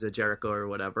diving into Jericho or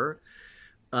whatever.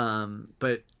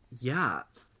 But yeah.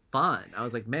 Fun. I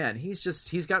was like, man, he's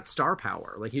got star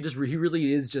power. Like he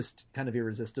really is just kind of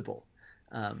irresistible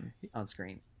on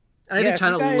screen. And I think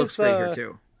China looks great here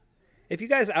too. If you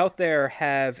guys out there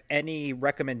have any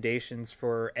recommendations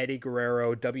for Eddie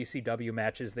Guerrero WCW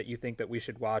matches that you think that we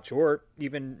should watch, or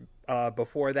even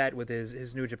before that with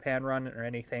his New Japan run or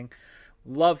anything,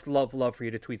 love for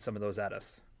you to tweet some of those at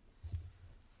us.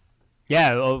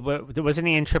 Yeah, wasn't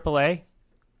he in AAA?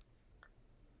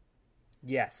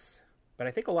 Yes. But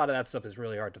I think a lot of that stuff is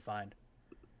really hard to find.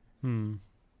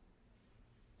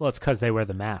 Well, it's because they wear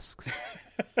the masks.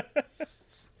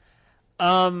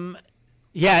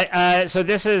 Yeah. So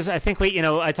this is, I think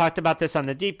I talked about this on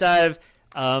the deep dive.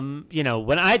 When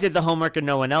I did the homework and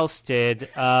no one else did,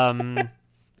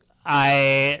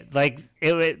 I like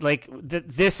it would like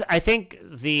this. I think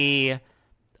the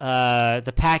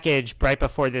package right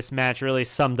before this match really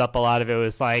summed up a lot of it. It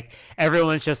was like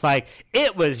everyone's just like,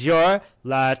 it was your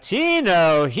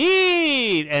Latino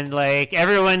heat, and like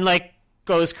everyone like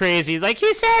goes crazy like,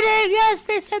 he said it, yes,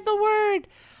 they said the word.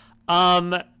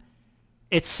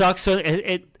 It sucks.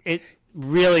 It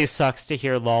really sucks to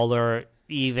hear Lawler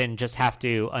even just have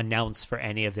to announce for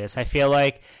any of this. I feel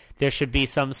like there should be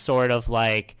some sort of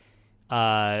like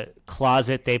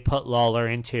closet they put Lawler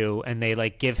into, and they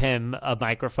like give him a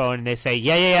microphone and they say,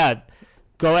 yeah,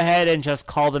 go ahead and just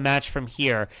call the match from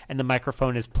here, and the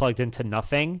microphone is plugged into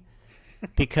nothing.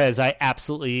 Because I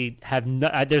absolutely have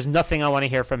there's nothing I want to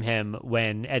hear from him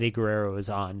when Eddie Guerrero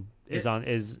is out in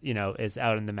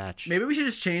the match. Maybe we should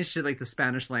just change to like the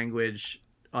Spanish language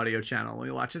audio channel when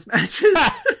we watch his matches.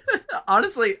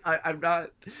 Honestly, I'm not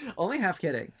only half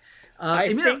kidding.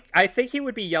 I think he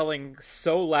would be yelling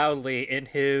so loudly in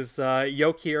his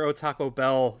Yo Quiero Taco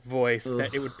Bell voice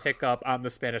that it would pick up on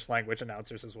the Spanish language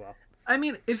announcers as well. I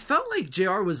mean, it felt like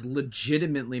JR was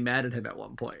legitimately mad at him at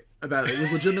one point about it. It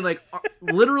was legitimately like,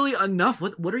 literally enough.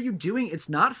 What are you doing? It's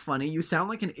not funny. You sound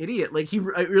like an idiot. Like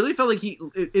I really felt like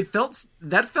it felt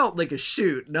like a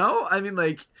shoot. No, I mean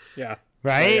like, yeah,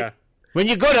 right. Yeah. When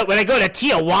I go to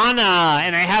Tijuana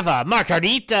and I have a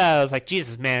margarita, I was like,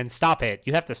 Jesus, man, stop it.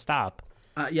 You have to stop.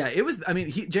 Yeah, it was. I mean,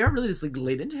 JR really just like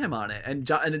laid into him on it, and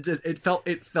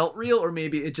it felt real, or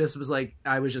maybe it just was like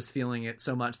I was just feeling it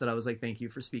so much that I was like, "Thank you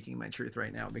for speaking my truth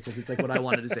right now," because it's like what I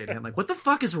wanted to say to him. Like, what the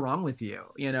fuck is wrong with you?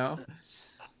 You know.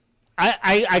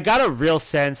 I got a real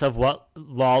sense of what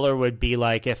Lawler would be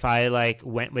like if I like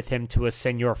went with him to a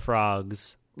Senor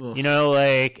Frogs. Ugh. You know,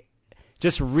 like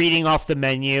just reading off the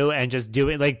menu and just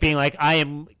doing like being like, I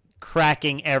am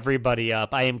cracking everybody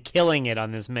up. I am killing it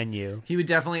on this menu. He would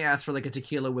definitely ask for like a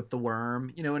tequila with the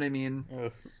worm. You know what I mean?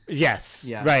 Yes.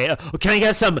 Yeah. Right. Can I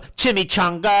get some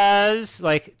chimichangas?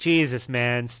 Like, Jesus,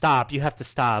 man, stop. You have to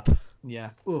stop.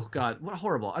 Yeah. Oh God, what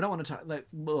horrible. I don't want to talk. Like,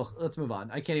 let's move on.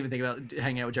 I can't even think about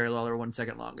hanging out with Jerry Lawler 1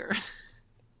 second longer.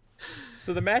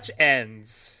 So the match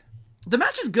ends. The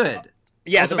match is good.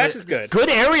 Yeah, also, the match is good.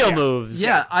 Good aerial moves.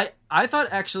 Yeah, I thought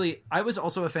actually I was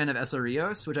also a fan of Essa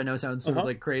Rios, which I know sounds sort of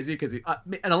like crazy because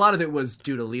and a lot of it was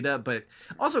due to Lita, but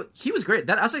also he was great.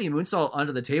 That Asahi moonsault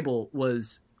onto the table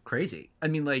was crazy. I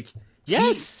mean, like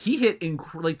yes, he hit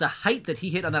like the height that he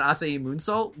hit on that Asahi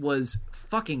moonsault was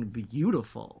fucking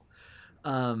beautiful.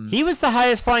 He was the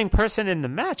highest flying person in the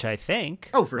match, I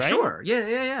think. Oh, for sure.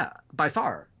 Yeah, by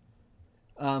far.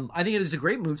 I think it is a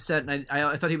great moveset, and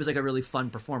I thought he was like a really fun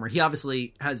performer. He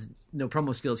obviously has no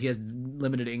promo skills. He has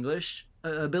limited English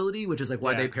ability, which is like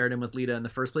why they paired him with Lita in the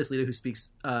first place. Lita, who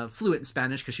speaks fluent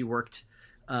Spanish because she worked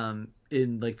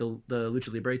in like the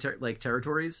Lucha Libre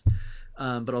territories,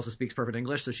 but also speaks perfect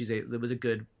English. So that was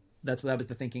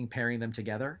the thinking, pairing them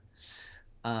together.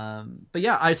 But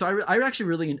yeah, I actually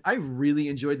really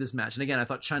enjoyed this match, and again, I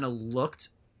thought Chyna looked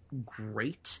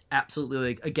great. Absolutely.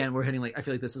 Like, again, we're hitting like, I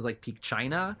feel like this is like peak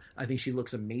Chyna. I think she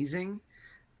looks amazing.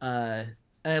 And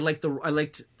I liked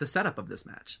the setup of this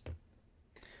match.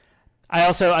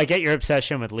 I get your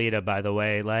obsession with Lita, by the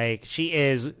way. Like, she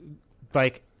is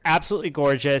like absolutely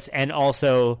gorgeous, and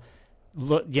also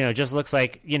just looks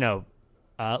like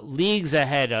leagues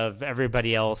ahead of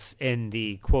everybody else in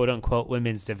the quote unquote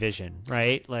women's division,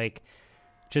 right? Like,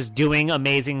 just doing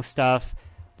amazing stuff.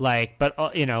 Like, but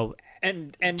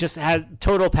and just has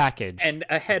total package, and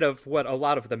ahead of what a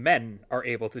lot of the men are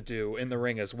able to do in the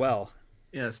ring as well.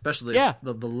 Yeah, especially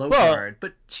the low guard.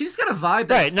 But she's got a vibe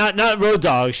that's... Right, not Road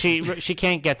Dogg. She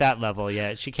can't get that level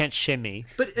yet. She can't shimmy.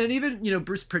 And even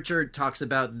Bruce Pritchard talks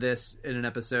about this in an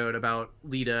episode about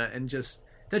Lita, and just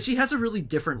that she has a really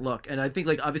different look. And I think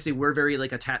like obviously we're very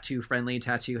like a tattoo friendly,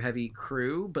 tattoo heavy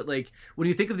crew, but like when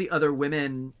you think of the other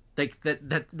women, like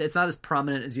that's not as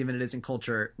prominent as even it is in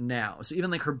culture now. So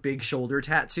even like her big shoulder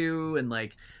tattoo and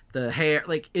like the hair,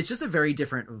 like it's just a very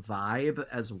different vibe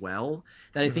as well,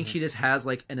 that I think she just has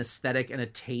like an aesthetic and a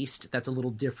taste that's a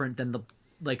little different than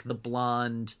the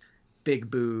blonde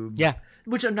big boob. Yeah.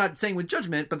 Which I'm not saying with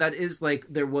judgment, but that is like,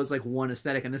 there was like one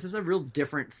aesthetic, and this is a real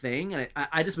different thing. And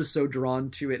I just was so drawn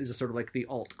to it as a sort of like the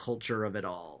alt culture of it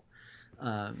all.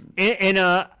 I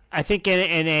think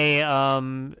in a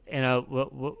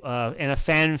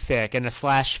fanfic, in a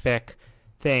slash fic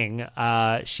thing,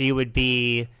 she would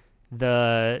be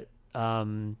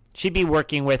she'd be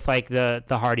working with like the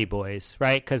Hardy Boys,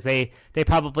 right? Because they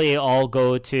probably all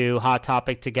go to Hot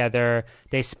Topic together.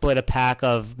 They split a pack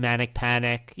of Manic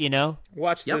Panic,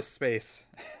 Watch this space.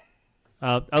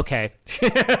 Okay.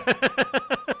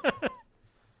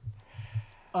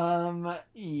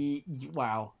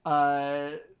 Wow.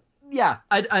 yeah,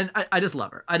 I just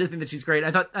love her. I just think that she's great.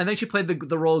 I think she played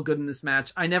the role good in this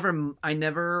match. I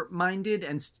never minded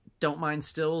and don't mind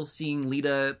still seeing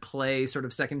Lita play sort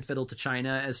of second fiddle to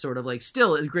Chyna as sort of like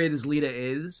still as great as Lita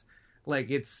is. Like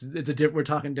we're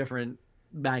talking different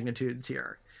magnitudes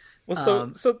here.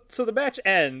 Well, so the match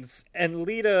ends and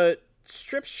Lita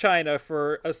strips Chyna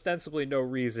for ostensibly no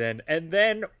reason, and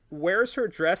then wears her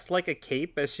dress like a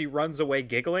cape as she runs away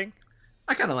giggling.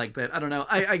 I kind of like that. I don't know.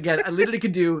 I get it. I literally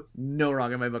could do no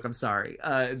wrong in my book. I'm sorry.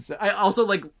 I also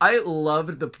I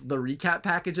loved the recap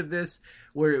package of this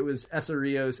where it was Essa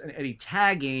Rios and Eddie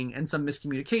tagging and some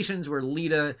miscommunications where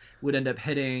Lita would end up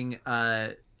hitting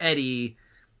Eddie,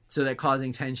 so that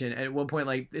causing tension. And at one point,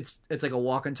 like it's like a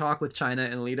walk and talk with Chyna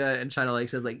and Lita, and Chyna like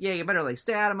says like, "Yeah, you better like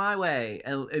stay out of my way."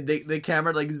 And the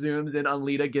camera like zooms in on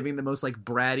Lita giving the most like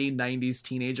bratty '90s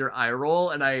teenager eye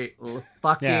roll, and I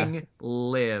fucking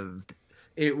lived.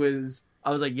 I was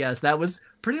like, yes, that was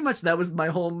my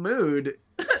whole mood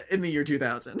in the year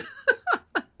 2000.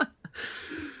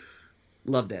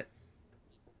 Loved it.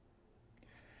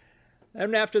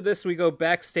 And after this, we go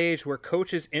backstage where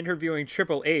Coach is interviewing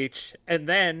Triple H, and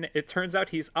then it turns out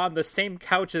he's on the same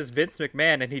couch as Vince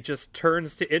McMahon, and he just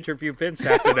turns to interview Vince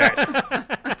after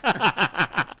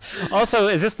that. Also,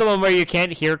 is this the one where you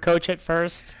can't hear Coach at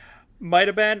first? Might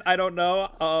have been. I don't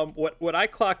know. What I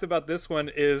clocked about this one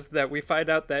is that we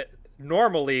find out that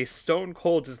normally Stone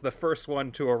Cold is the first one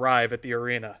to arrive at the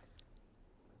arena.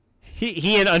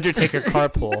 He and Undertaker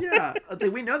carpool. Yeah,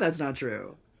 we know that's not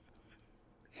true.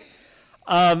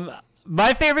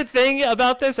 My favorite thing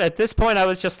about this, at this point, I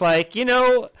was just like,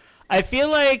 I feel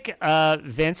like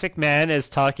Vince McMahon is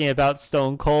talking about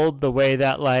Stone Cold the way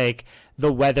that, like,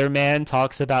 the weatherman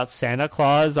talks about Santa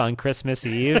Claus on Christmas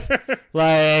Eve.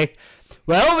 Like,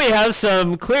 well, we have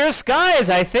some clear skies.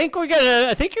 I think you're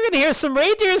gonna hear some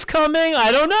reindeers coming.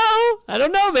 I don't know.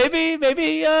 Maybe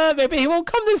he won't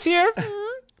come this year.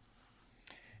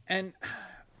 And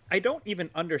I don't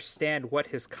even understand what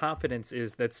his confidence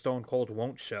is that Stone Cold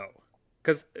won't show.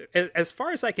 Because as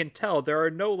far as I can tell, there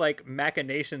are no, like,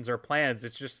 machinations or plans.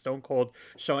 It's just Stone Cold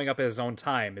showing up at his own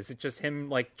time. Is it just him,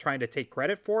 like, trying to take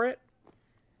credit for it?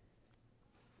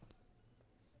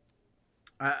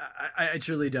 I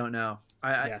truly don't know.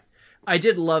 I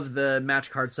did love the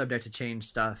match card subject to change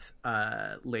stuff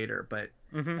later, but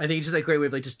I think it's just a great way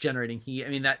of like just generating heat. I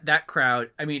mean that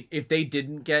crowd. I mean, if they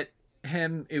didn't get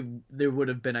him, there would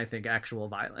have been, I think, actual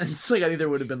violence. Like I think there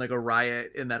would have been like a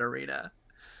riot in that arena.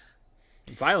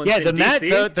 Violence. Yeah, in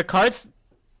DC? the cards.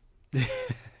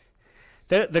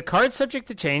 The card subject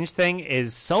to change thing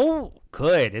is so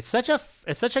good. It's such a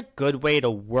good way to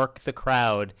work the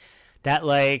crowd that,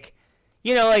 like,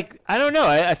 like, I don't know.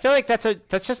 I feel like that's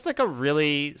just like a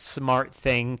really smart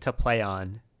thing to play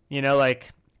on. Like,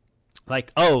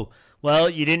 oh, well,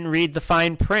 you didn't read the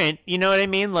fine print. You know what I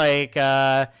mean? Like,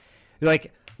 well,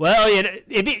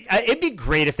 it'd be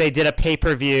great if they did a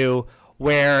pay-per-view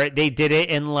where they did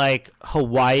it in like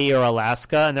Hawaii or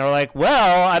Alaska, and they were like,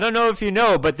 well, I don't know if you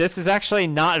know, but this is actually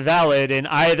not valid in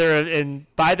either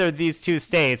of these two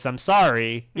states. I'm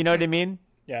sorry. You know what I mean?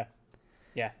 Yeah.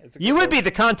 Yeah, you would be the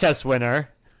contest winner.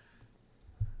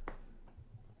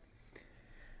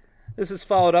 This is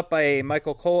followed up by a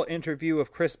Michael Cole interview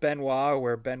of Chris Benoit,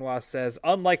 where Benoit says,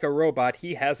 unlike a robot,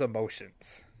 he has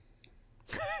emotions.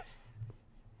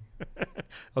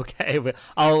 Okay, but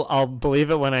I'll believe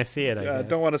it when I see it. I guess.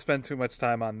 Don't want to spend too much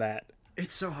time on that.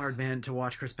 It's so hard, man, to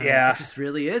watch Chris Benoit. Yeah. It just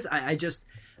really is. I just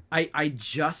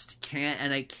can't,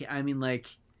 and I can't. I mean,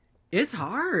 like. It's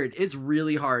hard. It's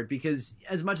really hard because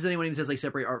as much as anyone even says like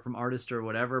separate art from artist or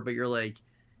whatever, but you're like,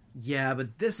 yeah,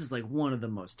 but this is like one of the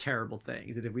most terrible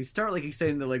things. And if we start like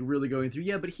extending to like really going through,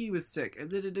 yeah, but he was sick and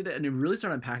you really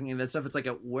start unpacking that stuff, it's like,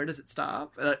 where does it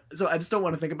stop? So I just don't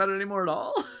want to think about it anymore at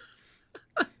all.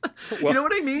 Well, you know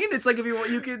what I mean? It's like if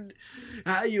you can,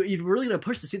 you're really gonna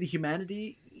push to see the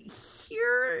humanity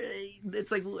here.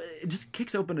 It's like it just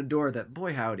kicks open a door that,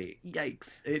 boy howdy,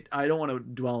 yikes! I don't want to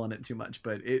dwell on it too much,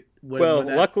 but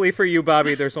luckily for you,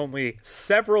 Bobby, there's only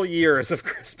several years of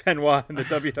Chris Benoit in the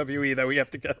WWE that we have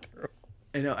to get through.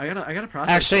 I know. I gotta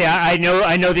process. Actually, I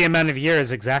know the amount of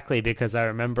years exactly because I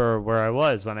remember where I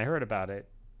was when I heard about it.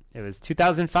 It was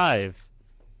 2005.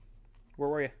 Where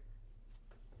were you?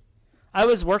 I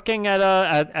was working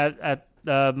at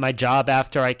my job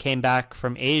after I came back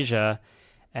from Asia.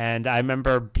 And I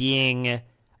remember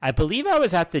I believe I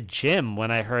was at the gym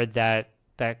when I heard that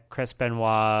Chris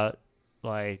Benoit,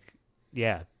 like,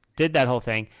 yeah, did that whole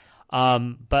thing.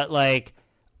 But like,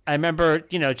 I remember,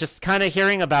 just kind of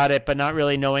hearing about it, but not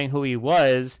really knowing who he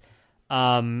was.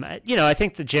 I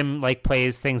think the gym like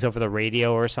plays things over the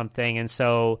radio or something. And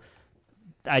so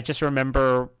I just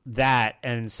remember that,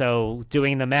 and so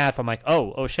doing the math, I'm like,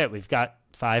 oh shit, we've got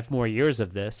 5 more years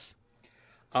of this.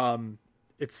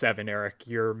 It's 7, Eric.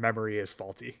 Your memory is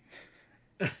faulty.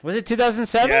 Was it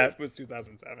 2007? Yeah, it was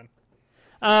 2007.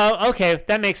 Okay,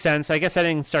 that makes sense. I guess I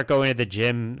didn't start going to the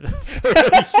gym for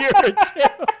a year or two.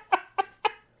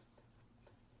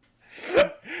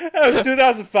 That was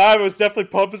 2005. I was definitely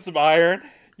pumping some iron.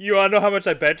 You want to know how much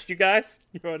I benched, you guys?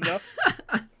 You want to know?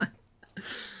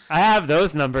 I have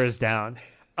those numbers down.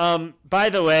 By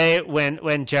the way,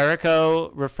 when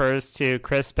Jericho refers to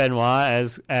Chris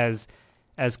Benoit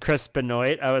as Chris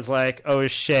Benoit, I was like, oh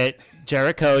shit,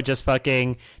 Jericho just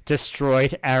fucking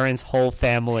destroyed Aaron's whole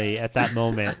family at that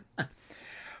moment.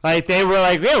 Like, they were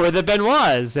like, yeah, we're the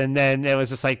Benoits, and then it was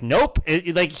just like, nope.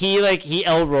 He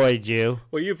Elroyed you.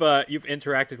 Well, you've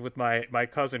interacted with my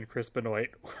cousin Chris Benoit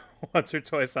once or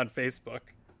twice on Facebook.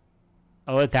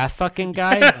 Oh, that fucking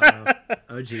guy?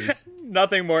 Oh, jeez.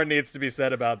 Nothing more needs to be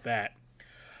said about that.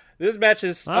 This match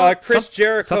is Chris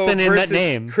Jericho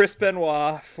versus Chris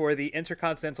Benoit for the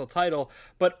Intercontinental title,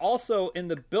 but also in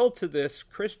the build to this,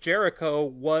 Chris Jericho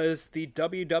was the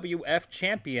WWF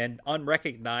champion,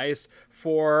 unrecognized,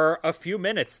 for a few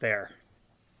minutes there.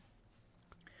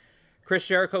 Chris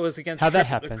Jericho is against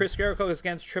Chris Jericho is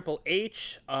against Triple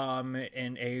H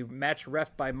in a match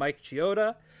ref by Mike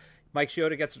Chioda. Mike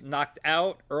Chioda gets knocked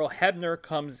out. Earl Hebner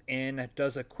comes in,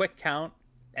 does a quick count,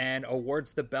 and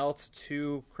awards the belt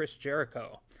to Chris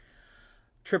Jericho.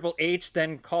 Triple H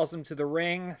then calls him to the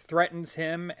ring, threatens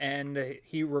him, and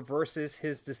he reverses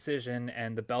his decision,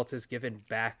 and the belt is given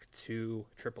back to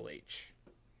Triple H.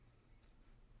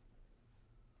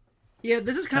 Yeah,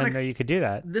 this is kind of... I didn't know you could do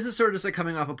that. This is sort of just like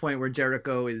coming off a point where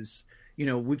Jericho is,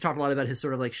 we've talked a lot about his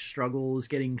sort of like struggles,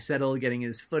 getting settled, getting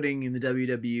his footing in the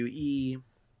WWE,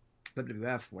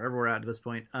 WWF, wherever we're at this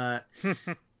point.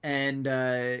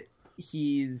 And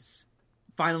he's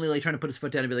finally like trying to put his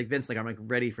foot down and be like, Vince, like, I'm like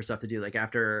ready for stuff to do. Like,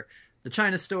 after the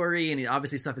China story, and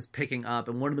obviously stuff is picking up.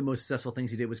 And one of the most successful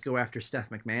things he did was go after Steph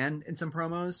McMahon in some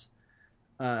promos.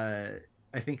 I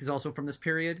think is also from this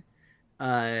period.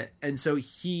 And so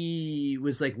he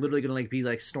was like literally gonna like be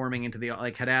like storming into the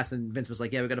like, had asked, and Vince was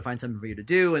like, yeah, we got to find something for you to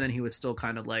do. And then he was still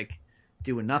kind of like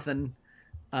doing nothing.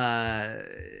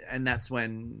 And that's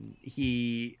when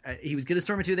he was gonna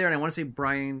storm into there. And I want to say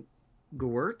Brian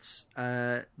Gewirtz,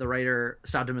 the writer,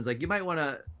 stopped him and was like, you might want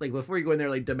to, like, before you go in there,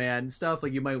 like, demand stuff,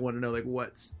 like, you might want to know, like,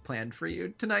 what's planned for you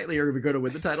tonight. Like, you're going to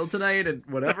win the title tonight and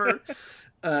whatever.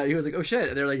 He was like, oh shit.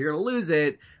 And they're like, you're going to lose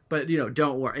it, but,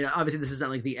 don't worry. Obviously, this is not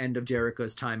like the end of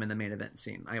Jericho's time in the main event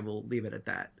scene. I will leave it at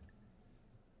that.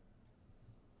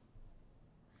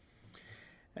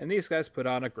 And these guys put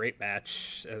on a great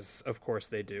match, as of course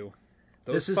they do.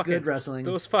 This is good wrestling.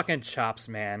 Those fucking chops,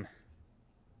 man.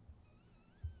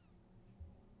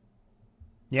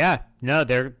 Yeah, no,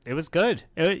 it was good.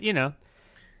 And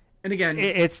again,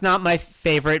 it's not my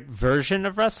favorite version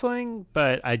of wrestling,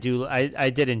 but I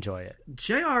did enjoy it.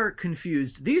 JR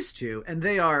confused these two, and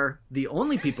they are the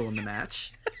only people in the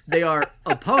match. They are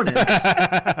opponents,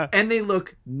 and they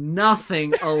look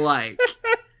nothing alike.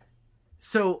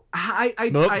 So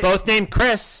I both named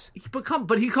Chris,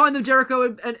 but he calling them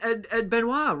Jericho and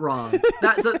Benoit wrong.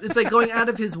 It's like going out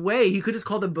of his way. He could just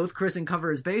call them both Chris and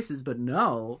cover his bases, but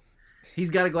no. He's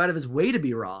got to go out of his way to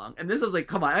be wrong. And this was like,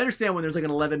 come on, I understand when there's like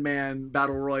an 11-man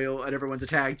battle royal and everyone's a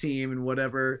tag team and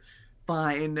whatever.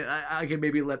 Fine. I can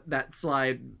maybe let that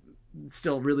slide.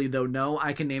 Still, really, though, no.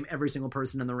 I can name every single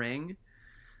person in the ring.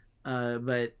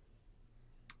 But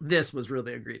this was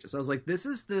really egregious. I was like, this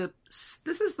is the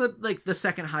like the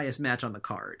second highest match on the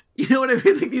card. You know what I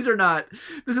mean? Like,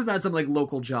 this is not some like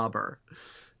local jobber.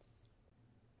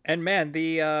 And man,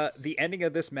 the ending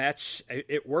of this match,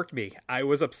 it worked me. I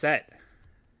was upset.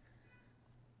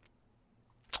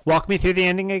 Walk me through the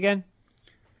ending again.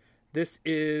 This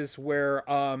is where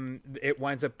it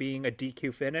winds up being a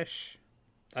DQ finish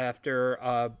after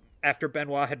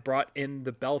Benoit had brought in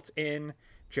the belt in.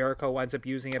 Jericho winds up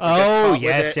using it. Oh,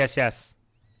 yes.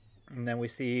 And then we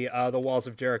see the walls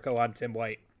of Jericho on Tim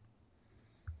White.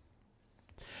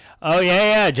 Oh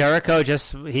yeah. Jericho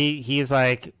just he's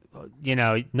like,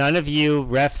 none of you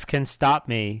refs can stop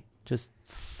me. Just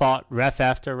fought ref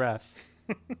after ref.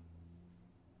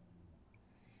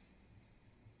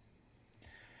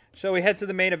 Shall we head to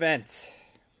the main event?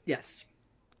 Yes.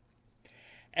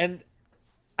 And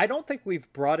I don't think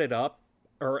we've brought it up,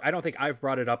 or I don't think I've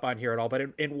brought it up on here at all, but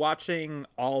in watching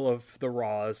all of the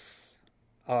Raws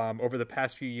over the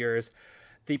past few years,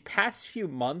 the past few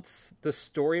months, the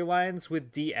storylines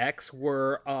with DX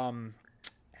were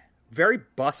very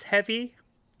bus heavy.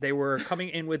 They were coming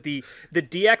in with the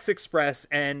DX Express,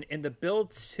 and in the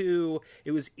build to,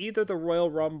 it was either the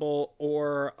Royal Rumble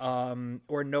or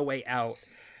No Way Out.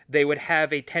 They would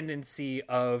have a tendency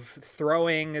of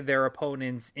throwing their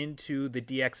opponents into the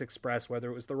DX Express,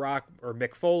 whether it was The Rock or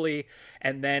Mick Foley,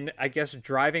 and then I guess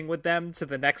driving with them to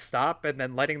the next stop and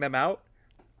then letting them out.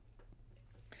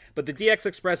 But the DX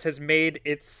Express has made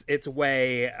its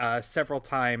way several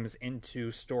times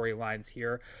into storylines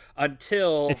here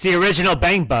until... It's the original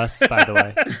Bang Bus, by the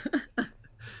way.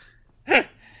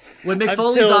 When Mick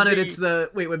Foley's on it, it's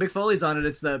the... Wait, when Mick Foley's on it,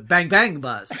 it's the Bang Bang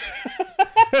Bus.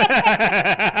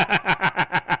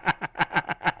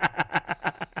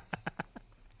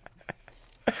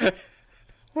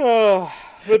 Oh,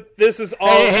 but this is all...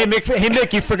 Hey,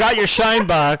 Mick, you forgot your shine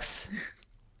box.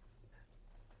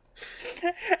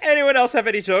 Anyone else have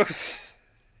any jokes?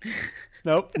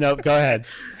 Nope, go ahead.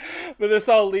 But this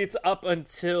all leads up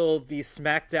until the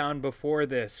SmackDown before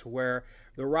this, where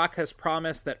The Rock has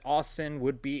promised that Austin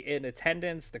would be in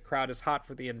attendance. The crowd is hot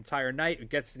for the entire night. It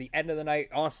gets to the end of the night.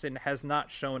 Austin has not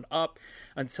shown up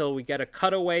until we get a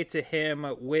cutaway to him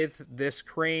with this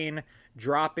crane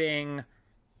dropping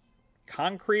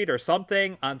concrete or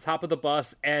something on top of the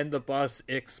bus, and the bus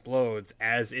explodes,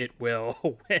 as it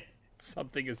will when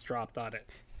something is dropped on it.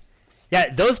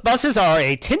 Yeah, those buses are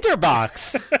a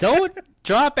tinderbox. Don't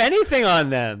drop anything on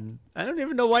them. I don't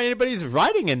even know why anybody's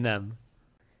riding in them.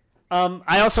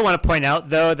 I also want to point out,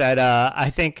 though, that I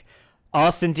think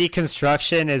Austin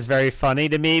Deconstruction is very funny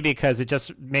to me because it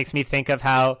just makes me think of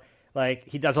how, like,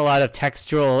 he does a lot of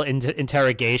textual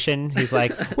interrogation. He's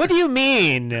like, what do you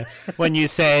mean when you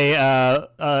say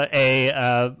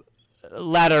a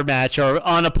ladder match or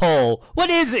on a pole? What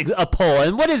is a pole,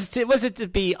 and was it to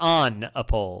be on a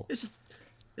pole? It's just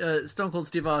Stone Cold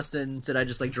Steve Austin said I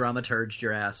just like dramaturged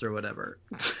your ass or whatever.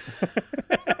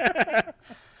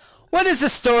 What is the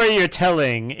story you're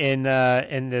telling in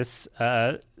this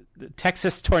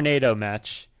Texas Tornado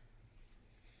match?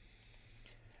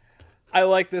 I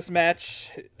like this match.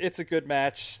 It's a good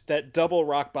match. That double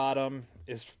rock bottom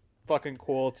is fucking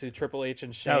cool to Triple H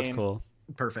and Shane. That was cool.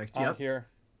 Perfect. On Yep. Here.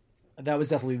 That was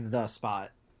definitely the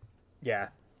spot. Yeah.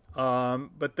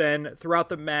 But then throughout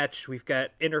the match, we've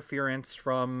got interference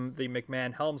from the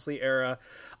McMahon-Helmsley era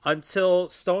until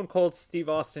Stone Cold Steve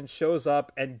Austin shows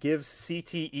up and gives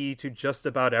CTE to just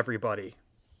about everybody.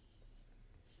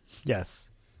 Yes.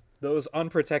 Those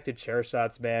unprotected chair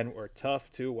shots, man, were tough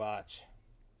to watch.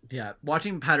 Yeah,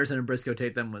 watching Patterson and Briscoe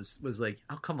tape them was like,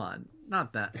 oh, come on.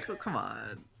 Not that. Come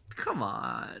on.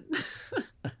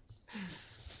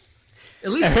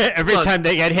 At least every time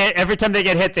they get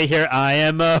hit, they hear "I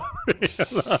am a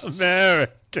real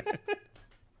American."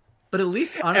 But at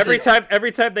least, honestly,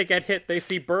 every time they get hit, they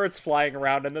see birds flying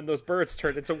around, and then those birds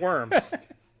turn into worms.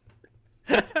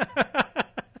 At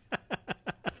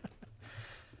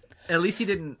least he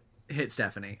didn't hit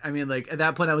Stephanie. I mean, like, at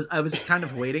that point, I was kind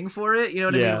of waiting for it. You know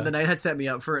what I mean? When the night had set me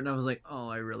up for it, and I was like, oh,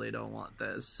 I really don't want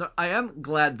this. So I am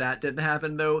glad that didn't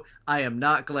happen, though. I am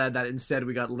not glad that instead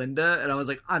we got Linda, and I was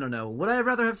like, I don't know. Would I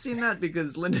rather have seen that?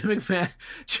 Because Linda McMahon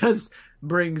just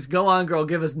brings, go on, girl,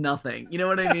 give us nothing. You know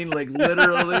what I mean? Like,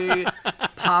 literally,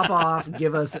 pop off,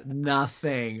 give us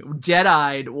nothing.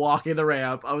 Dead-eyed, walking the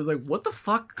ramp. I was like, what the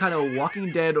fuck kind of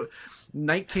Walking Dead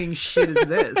Night King shit is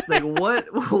this? Like,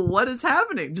 what is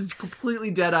happening? Just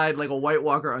completely dead-eyed like a White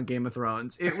Walker on Game of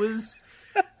Thrones. It was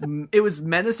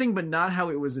menacing, but not how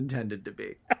it was intended to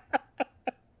be.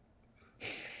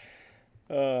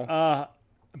 By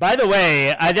the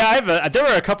way, there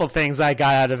were a couple things I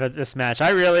got out of this match.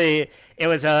 It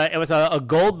was a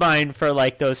gold mine for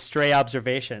like those stray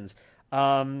observations.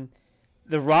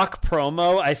 The Rock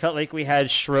promo, I felt like we had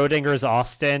Schrodinger's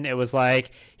Austin. It was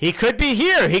like, he could be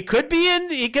here. He could be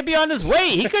on his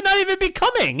way. He could not even be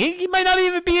coming. He might not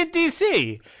even be in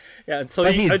DC. Yeah, until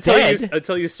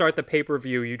you start the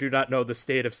pay-per-view, you do not know the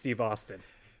state of Steve Austin.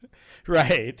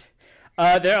 Right.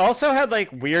 They also had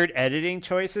like weird editing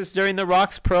choices during the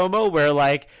Rock's promo where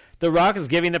like the Rock is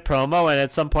giving the promo and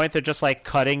at some point they're just like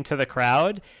cutting to the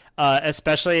crowd.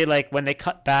 Especially like when they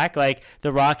cut back, like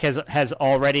the Rock has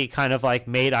already kind of like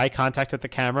made eye contact with the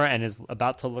camera and is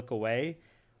about to look away,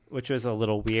 which was a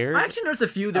little weird. I actually noticed a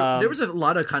few. There was a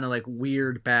lot of kind of like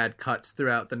weird bad cuts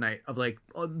throughout the night of like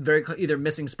either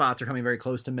missing spots or coming very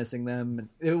close to missing them.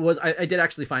 It was I did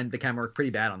actually find the camera work pretty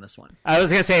bad on this one. I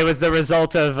was gonna say it was the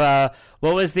result of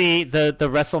what was the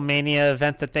WrestleMania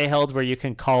event that they held where you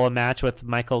can call a match with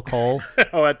Michael Cole.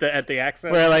 Oh, at the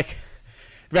Access, where like.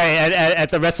 Right at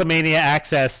the WrestleMania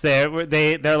Access, they're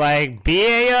like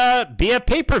be a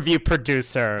pay-per-view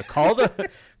producer. Call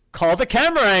the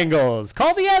camera angles.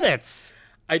 Call the edits.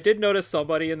 I did notice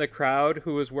somebody in the crowd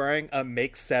who was wearing a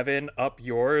Make 7 Up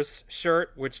Yours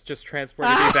shirt, which just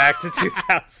transported me back to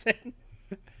 2000.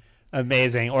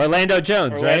 Amazing. Orlando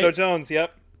Jones, right? Orlando Jones,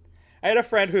 yep. I had a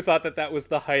friend who thought that was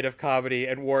the height of comedy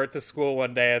and wore it to school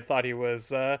one day and thought he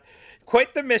was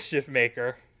quite the mischief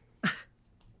maker.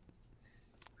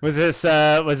 Was this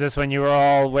when you were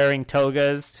all wearing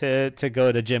togas to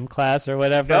go to gym class or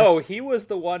whatever? No, he was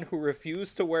the one who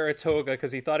refused to wear a toga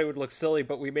because he thought it would look silly,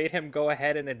 but we made him go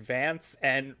ahead in advance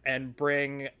and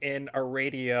bring in a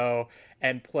radio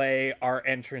and play our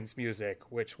entrance music,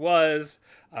 which was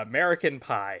American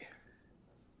Pie.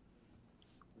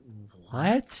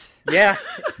 What? Yeah.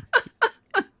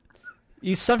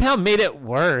 You somehow made it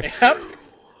worse.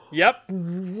 Yep.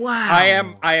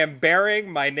 Wow. I am bearing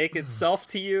my naked self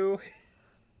to you.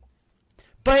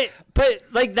 But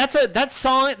like that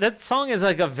song is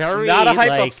like a very not a hype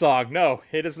like, up song. No,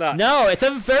 it is not. No, it's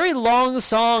a very long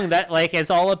song that like is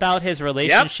all about his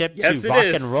relationship Yes, to it rock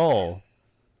is. and roll.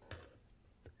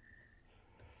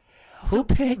 Who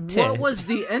picked it? What was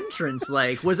the entrance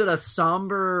like? Was it a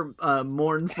somber,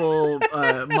 mournful,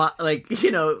 like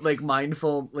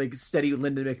mindful, like steady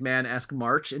Linda McMahon-esque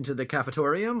march into the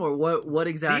cafetorium, or what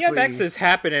exactly? DMX is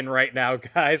happening right now,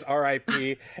 guys.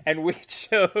 R.I.P. And we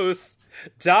chose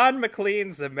Don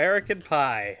McLean's American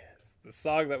Pie, the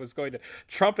song that was going to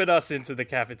trumpet us into the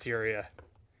cafeteria.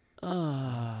 Oh,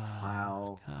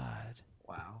 Wow. God.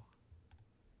 Wow.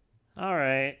 All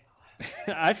right.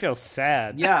 I feel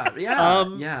sad. Yeah.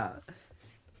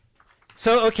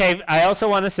 So, okay, I also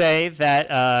want to say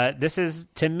that this is,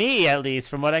 to me at least,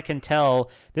 from what I can tell,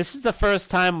 this is the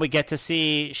first time we get to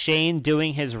see Shane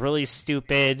doing his really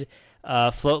stupid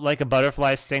float like a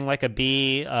butterfly, sting like a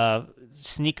bee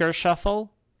sneaker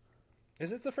shuffle.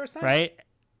 Is it the first time? Right?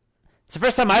 It's the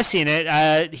first time I've seen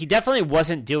it. He definitely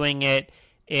wasn't doing it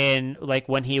in, like,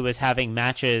 when he was having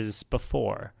matches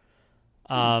before.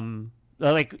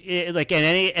 Like in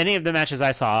any of the matches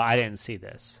I saw, I didn't see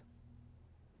this.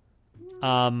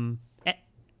 Because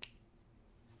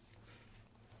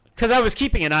I was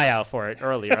keeping an eye out for it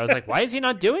earlier. I was like, why is he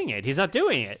not doing it? He's not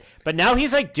doing it. But now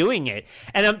he's like doing it.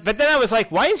 And but then I was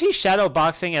like, why is he shadow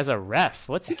boxing as a ref?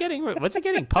 What's he getting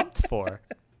pumped for?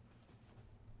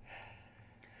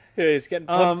 Yeah, he's getting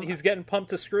pumped. He's getting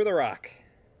pumped to screw the Rock.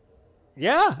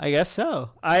 Yeah, I guess so.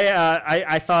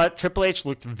 I thought Triple H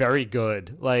looked very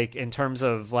good, like in terms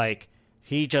of like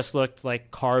he just looked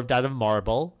like carved out of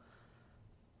marble.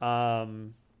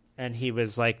 And he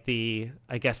was like the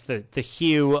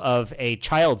hue of a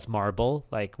child's marble,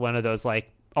 like one of those like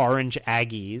orange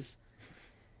Aggies.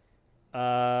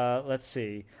 Let's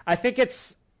see. I still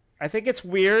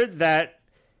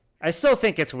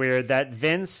think it's weird that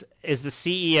Vince is the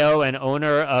CEO and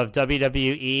owner of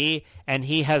WWE, and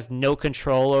he has no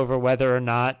control over whether or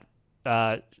not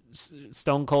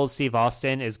Stone Cold Steve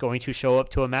Austin is going to show up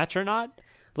to a match or not.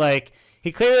 Like,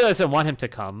 he clearly doesn't want him to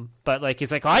come, but like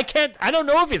he's like, oh, I don't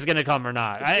know if he's going to come or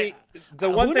not. The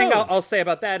one thing I'll say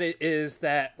about that is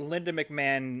that Linda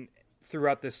McMahon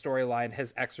throughout this storyline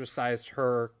has exercised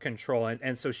her control,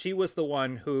 and so she was the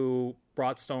one who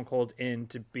brought Stone Cold in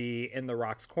to be in The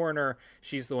Rock's corner.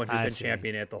 She's the one who's been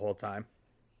championing it the whole time.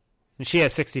 And she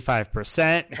has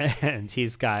 65%, and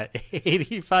he's got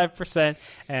 85%,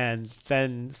 and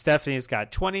then Stephanie's got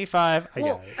 25%.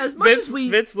 Well, as much as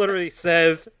Vince literally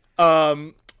says,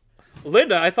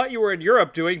 Linda, I thought you were in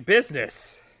Europe doing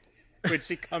business. When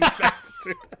she comes back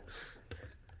to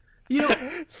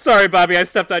Sorry, Bobby, I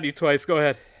stepped on you twice. Go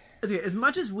ahead. As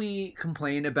much as we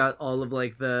complain about all of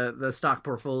like the stock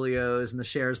portfolios and the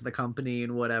shares of the company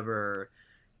and whatever,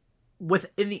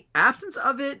 in the absence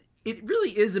of it, it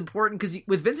really is important because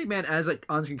with Vince McMahon as like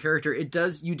on-screen character,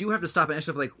 you do have to stop and ask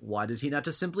yourself like, why does he not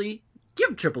just simply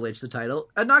give Triple H the title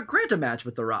and not grant a match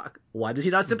with The Rock? Why does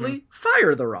he not simply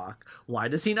fire The Rock? Why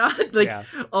does he not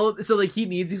so like he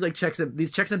needs these like checks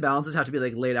and balances have to be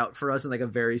like laid out for us in like a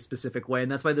very specific way,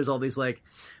 and that's why there's all these like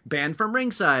banned from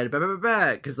ringside,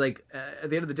 because like at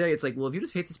the end of the day, it's like, well, if you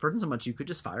just hate this person so much, you could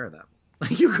just fire them.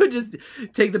 Like you could just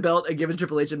take the belt and give it to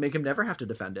Triple H and make him never have to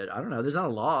defend it. I don't know. There's not a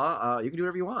law. You can do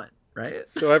whatever you want, right?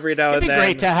 So every now and then, it'd be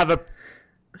great to have a.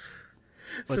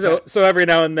 So every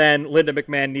now and then, Linda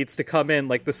McMahon needs to come in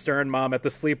like the stern mom at the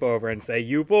sleepover and say,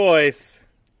 "You boys."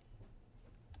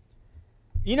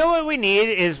 You know what we need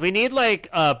is we need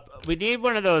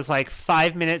one of those like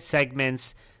 5-minute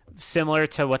segments similar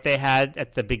to what they had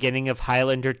at the beginning of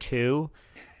Highlander 2,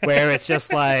 where it's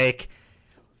just like,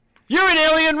 you're an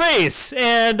alien race,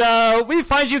 and we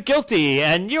find you guilty,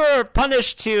 and you're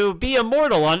punished to be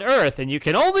immortal on Earth, and you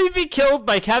can only be killed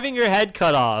by having your head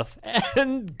cut off,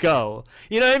 and go.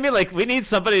 You know what I mean? Like, we need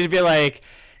somebody to be like,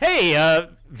 hey,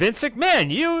 Vince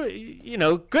McMahon, you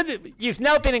know, good. You've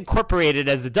now been incorporated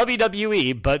as the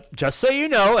WWE, but just so you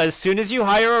know, as soon as you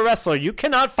hire a wrestler, you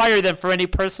cannot fire them for any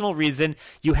personal reason.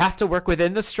 You have to work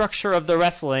within the structure of the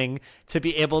wrestling to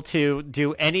be able to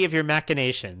do any of your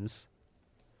machinations.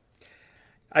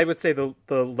 I would say the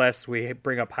less we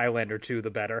bring up Highlander 2, the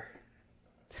better.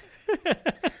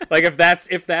 Like if that's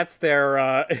their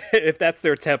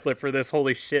template for this,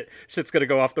 holy shit's gonna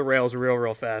go off the rails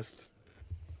real fast.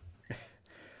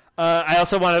 I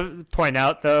also want to point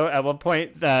out, though, at one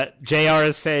point that JR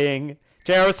was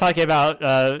talking about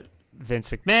Vince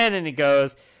McMahon, and he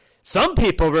goes, some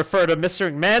people refer to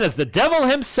Mr. McMahon as the devil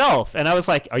himself. And I was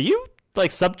like, are you, like,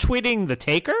 subtweeting the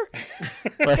Taker?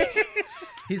 Like,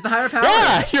 he's the higher power.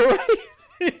 Yeah, you're right.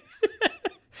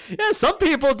 Yeah, some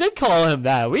people did call him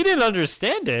that. We didn't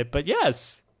understand it, but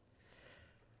yes.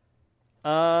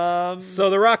 So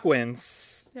The Rock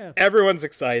wins. Yeah. Everyone's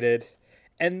excited.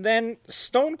 And then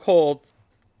Stone Cold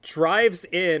drives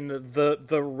in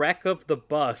the wreck of the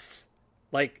bus.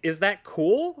 Like, is that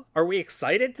cool? Are we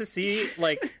excited to see,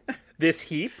 like, this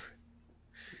heap?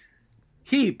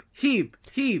 Heap. Cheap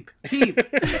heap.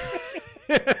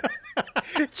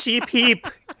 Cheap heap.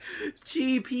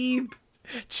 Cheap heap.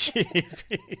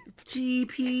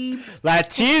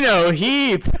 Latino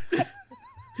heap.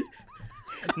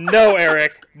 No,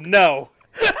 Eric. No.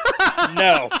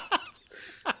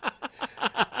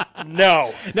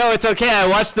 No, it's okay. I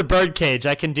watched The Birdcage.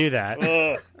 I can do that.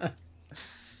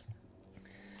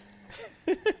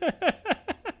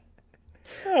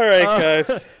 All right,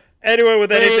 guys. Anyone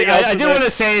with anything else? I do want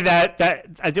to say that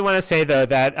I do want to say though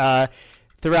that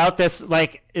throughout this,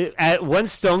 like, when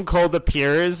Stone Cold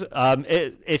appears,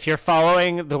 if you're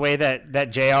following the way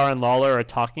that JR and Lawler are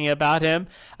talking about him,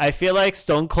 I feel like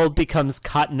Stone Cold becomes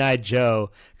Cotton Eye Joe,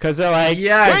 because they're like,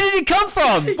 where did he come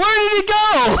from? Where did he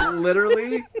go?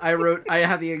 Literally, I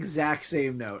have the exact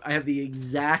same note. I was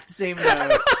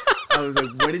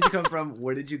like, where did you come from?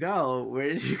 Where did you go? Where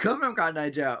did you come from, Cotton Eye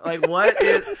Joe? Like,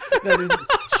 that is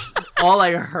all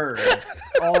I heard.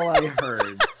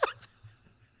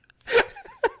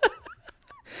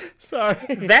 Sorry.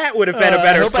 That would have been a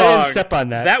better song. I didn't step on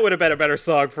that. That would have been a better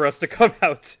song for us to come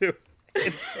out to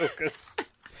in Focus.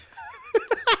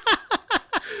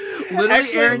 Literally,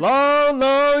 actually, Aaron,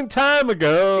 long time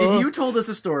ago. if you told us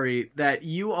a story that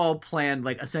you all planned,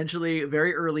 like, essentially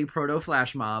very early proto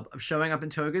flash mob of showing up in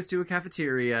togas to a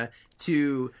cafeteria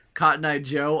to Cotton Eye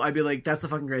Joe, I'd be like, that's the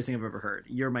fucking greatest thing I've ever heard.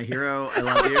 You're my hero. I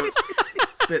love you.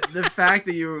 The fact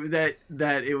that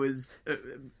that it was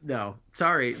no,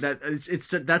 sorry, that it's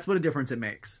that's what a difference it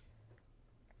makes.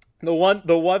 The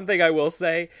one thing I will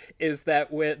say is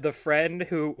that with the friend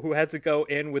who had to go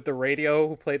in with the radio,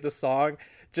 who played the song,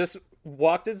 just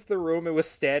walked into the room and was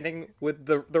standing with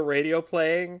the radio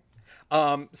playing,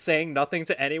 saying nothing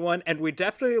to anyone, and we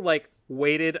definitely, like,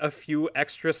 waited a few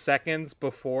extra seconds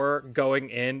before going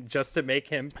in just to make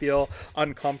him feel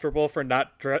uncomfortable for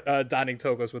not donning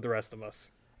togas with the rest of us.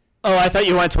 Oh, I thought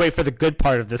you wanted to wait for the good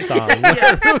part of the song.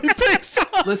 Yeah. Really big song.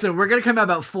 Listen, we're gonna come out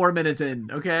about 4 minutes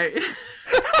in, okay?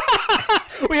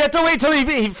 We have to wait till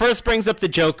he first brings up the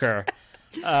Joker.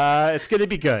 It's gonna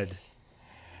be good.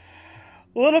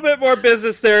 A little bit more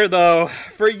business there, though.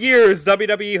 For years,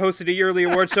 WWE hosted a yearly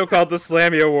award show called the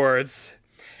Slammy Awards.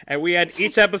 And we had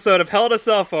each episode of Hell in a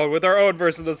Cell Phone with our own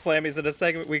version of Slammies in a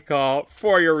segment we call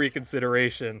For Your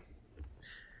Reconsideration.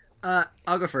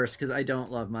 I'll go first because I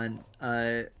don't love mine.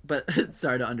 But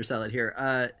sorry to undersell it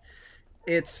here.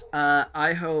 It's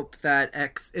I hope that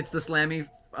it's the Slammy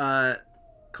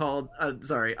called. I'm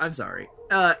sorry.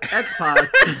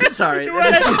 X-Pac. Sorry.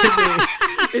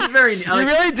 It's very. You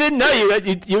really didn't know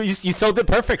you sold it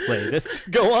perfectly.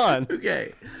 Go on.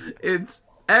 Okay, it's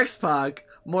X-Pac.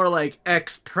 More like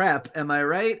X-Prep, am I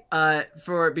right?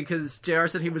 Because JR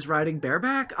said he was riding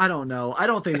bareback? I don't know. I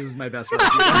don't think this is my best work.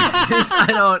 I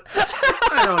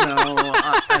don't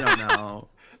know.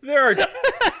 There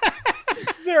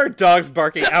are dogs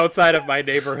barking outside of my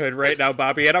neighborhood right now,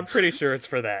 Bobby, and I'm pretty sure it's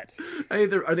for that. Are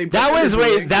they?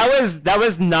 That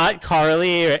was not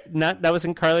Carly. That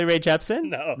wasn't Carly Rae Jepsen.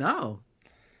 No.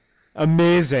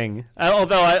 Amazing.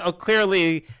 Although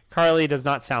clearly Carly does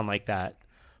not sound like that.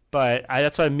 But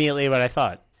that's immediately what I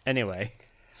thought. Anyway.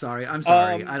 Sorry. I'm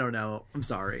sorry. I don't know. I'm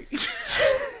sorry.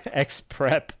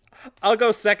 X-Prep. I'll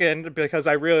go second because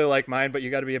I really like mine, but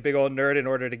you got to be a big old nerd in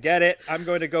order to get it. I'm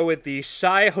going to go with the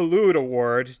Shai Hulud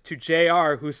Award to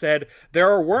JR, who said, there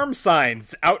are worm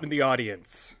signs out in the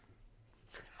audience.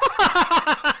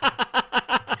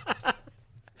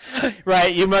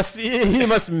 Right. You must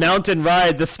mount and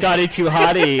ride the Scotty 2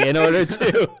 Hottie in order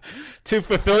to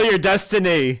fulfill your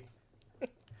destiny.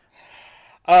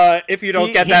 If you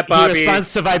don't get that, Bobby, he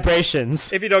responds to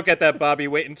vibrations. If you don't get that, Bobby,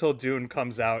 wait until Dune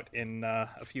comes out in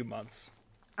a few months.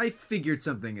 I figured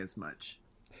something as much.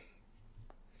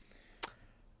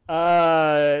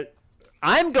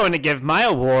 I'm going to give my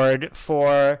award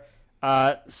for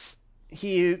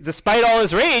he, despite all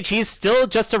his rage, he's still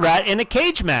just a rat in a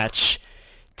cage match,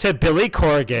 to Billy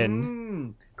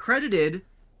Corgan. Credited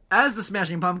as the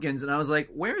Smashing Pumpkins, and I was like,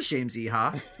 where's James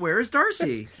Iha? Where's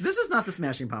Darcy? This is not the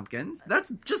Smashing Pumpkins.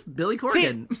 That's just Billy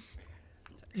Corgan. See,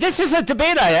 this is a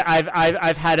debate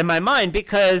I've had in my mind,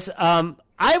 because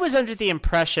I was under the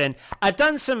impression, I've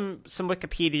done some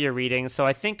Wikipedia reading, so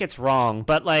I think it's wrong,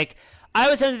 but like I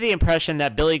was under the impression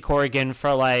that Billy Corgan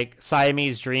for like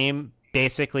Siamese Dream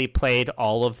basically played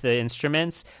all of the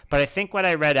instruments, but I think what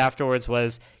I read afterwards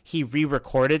was he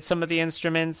re-recorded some of the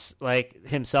instruments like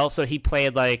himself, so he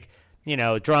played like, you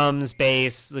know, drums,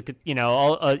 bass, you know,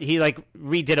 all, he like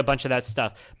redid a bunch of that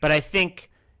stuff. But I think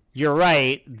you're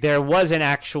right, there was an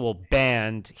actual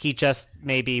band, he just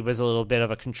maybe was a little bit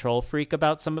of a control freak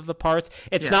about some of the parts.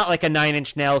 It's not like a Nine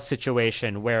Inch Nails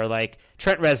situation where like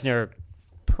Trent Reznor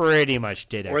pretty much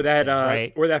did it, or that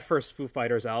right? Or that first Foo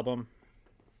Fighters album.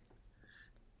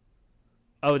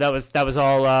 Oh, that was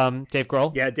all Dave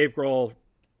Grohl? Yeah, Dave Grohl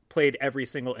played every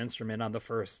single instrument on the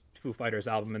first Foo Fighters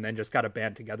album and then just got a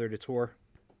band together to tour.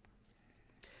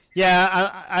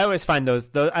 Yeah, I always find those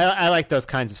I like those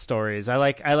kinds of stories. I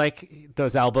like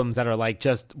those albums that are like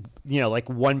just, you know, like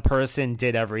one person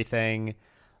did everything.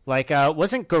 Like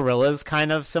wasn't Gorillaz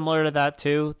kind of similar to that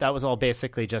too? That was all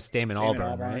basically just Damon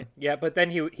Albarn, right? Yeah, but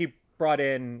then he brought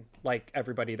in like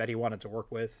everybody that he wanted to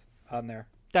work with on there.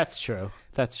 That's true.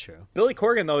 That's true. Billy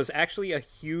Corgan, though, is actually a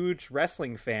huge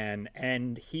wrestling fan,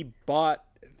 and he bought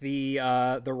the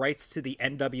rights to the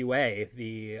NWA,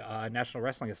 the National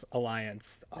Wrestling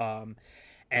Alliance,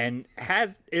 and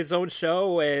had his own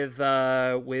show with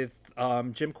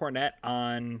Jim Cornette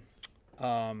on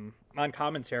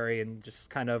commentary, and just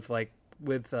kind of like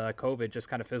with COVID, just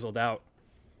kind of fizzled out.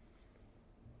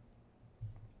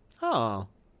 Oh,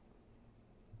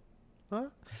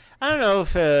 well, I don't know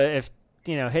if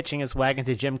you know, hitching his wagon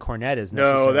to Jim Cornette is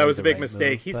necessarily no, that was a big right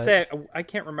mistake. Move, he but... said, I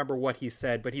can't remember what he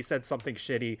said, but he said something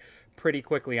shitty pretty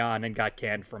quickly on and got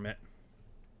canned from it.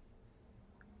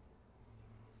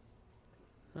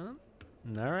 All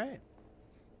right.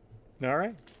 All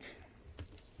right.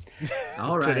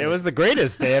 All right. Today was the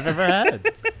greatest day I've ever had.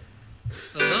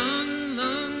 A long,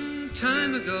 long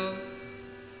time ago,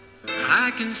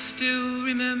 I can still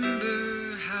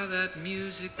remember how that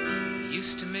music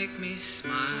used to make me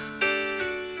smile.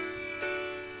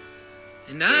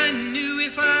 And I knew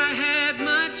if I had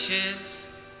my chance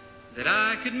that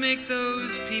I could make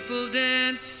those people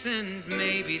dance, and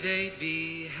maybe they'd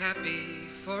be happy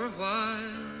for a while.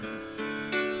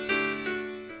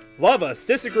 Love us,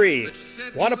 disagree,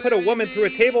 want to put a woman through a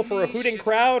table for a hooting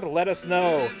crowd? Let us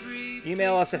know.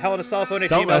 Email us at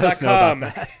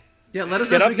hellinacellphone@gmail.com. Yeah, let us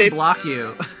know so we can block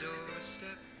you.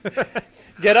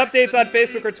 Get updates on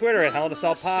Facebook or Twitter at Hell in a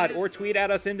Cell Pod, or tweet at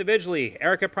us individually.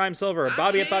 Eric at Prime Silver,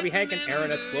 Bobby at Bobby Hank, and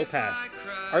Aaron at Slow Pass.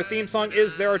 Our theme song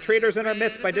is There Are Traitors in Our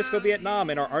Midst by Disco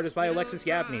Vietnam, and our art is by Alexis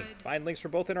Yavney. Find links for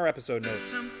both in our episode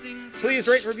notes. Please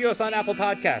rate and review us on Apple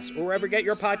Podcasts, or wherever you get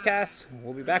your podcasts.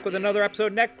 We'll be back with another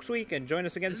episode next week, and join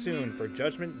us again soon for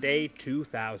Judgment Day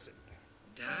 2000.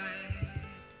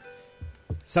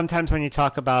 Sometimes when you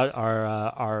talk about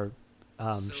our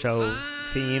show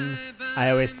theme, I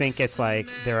always think it's like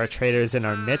there are traitors in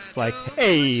our midst, like,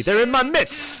 hey, they're in my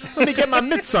midst, let me get my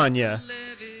mitts on you.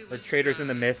 Or traitors in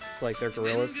the mist, like they're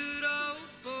gorillas.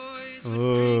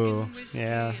 Ooh,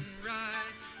 yeah.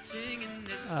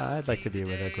 I'd like to be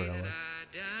with a gorilla.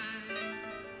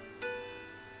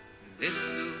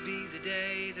 This'll be the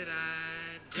day that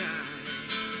I die.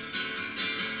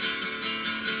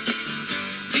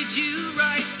 Did you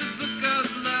write the book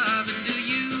of love, and do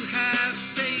you have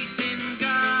faith in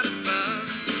God above?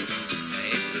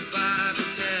 If the Bible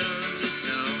tells you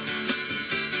so.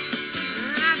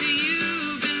 Do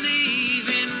you believe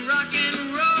in rock and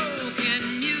roll?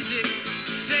 Can music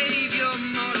save your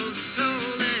mortal soul?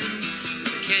 And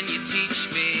can you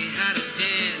teach me how to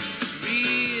dance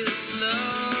real slow?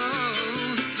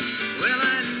 Well,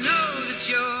 I know that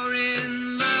you're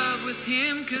in love with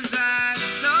him, 'cause I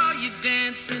saw you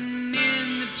dancing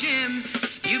in the gym.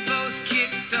 You both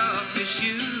kicked off your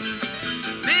shoes.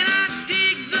 Man, I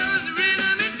dig those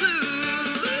rhythm and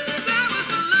blues. I was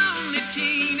a lonely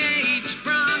teenage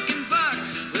bronc and buck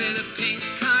with a pink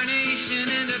carnation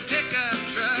and a pickup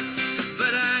truck.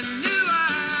 But I knew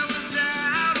I was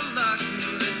out of luck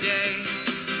the day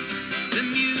the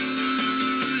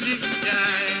music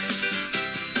died.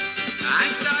 I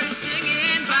started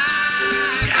singing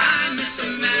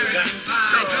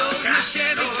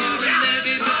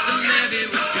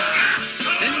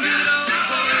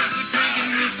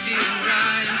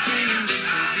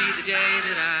the day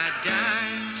that I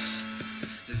die.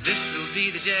 This'll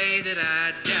be the day that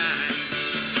I die.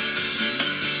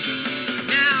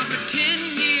 Now for 10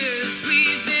 years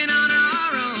we've been on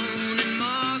our own, and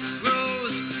moss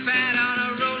grows fat on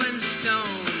a rolling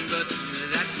stone, but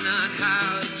that's not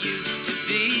how it used to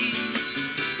be.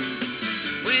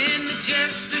 When the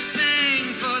jester sang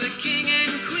for the king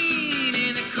and queen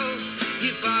in a coat he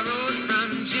borrowed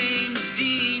from James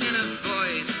Dean, and a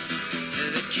voice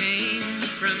that came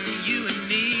from you and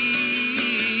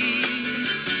me.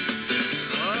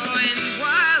 Oh, and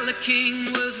while the king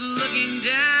was looking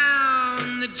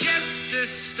down, the jester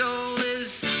stole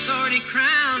his thorny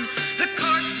crown. The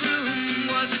courtroom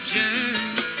was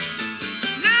adjourned,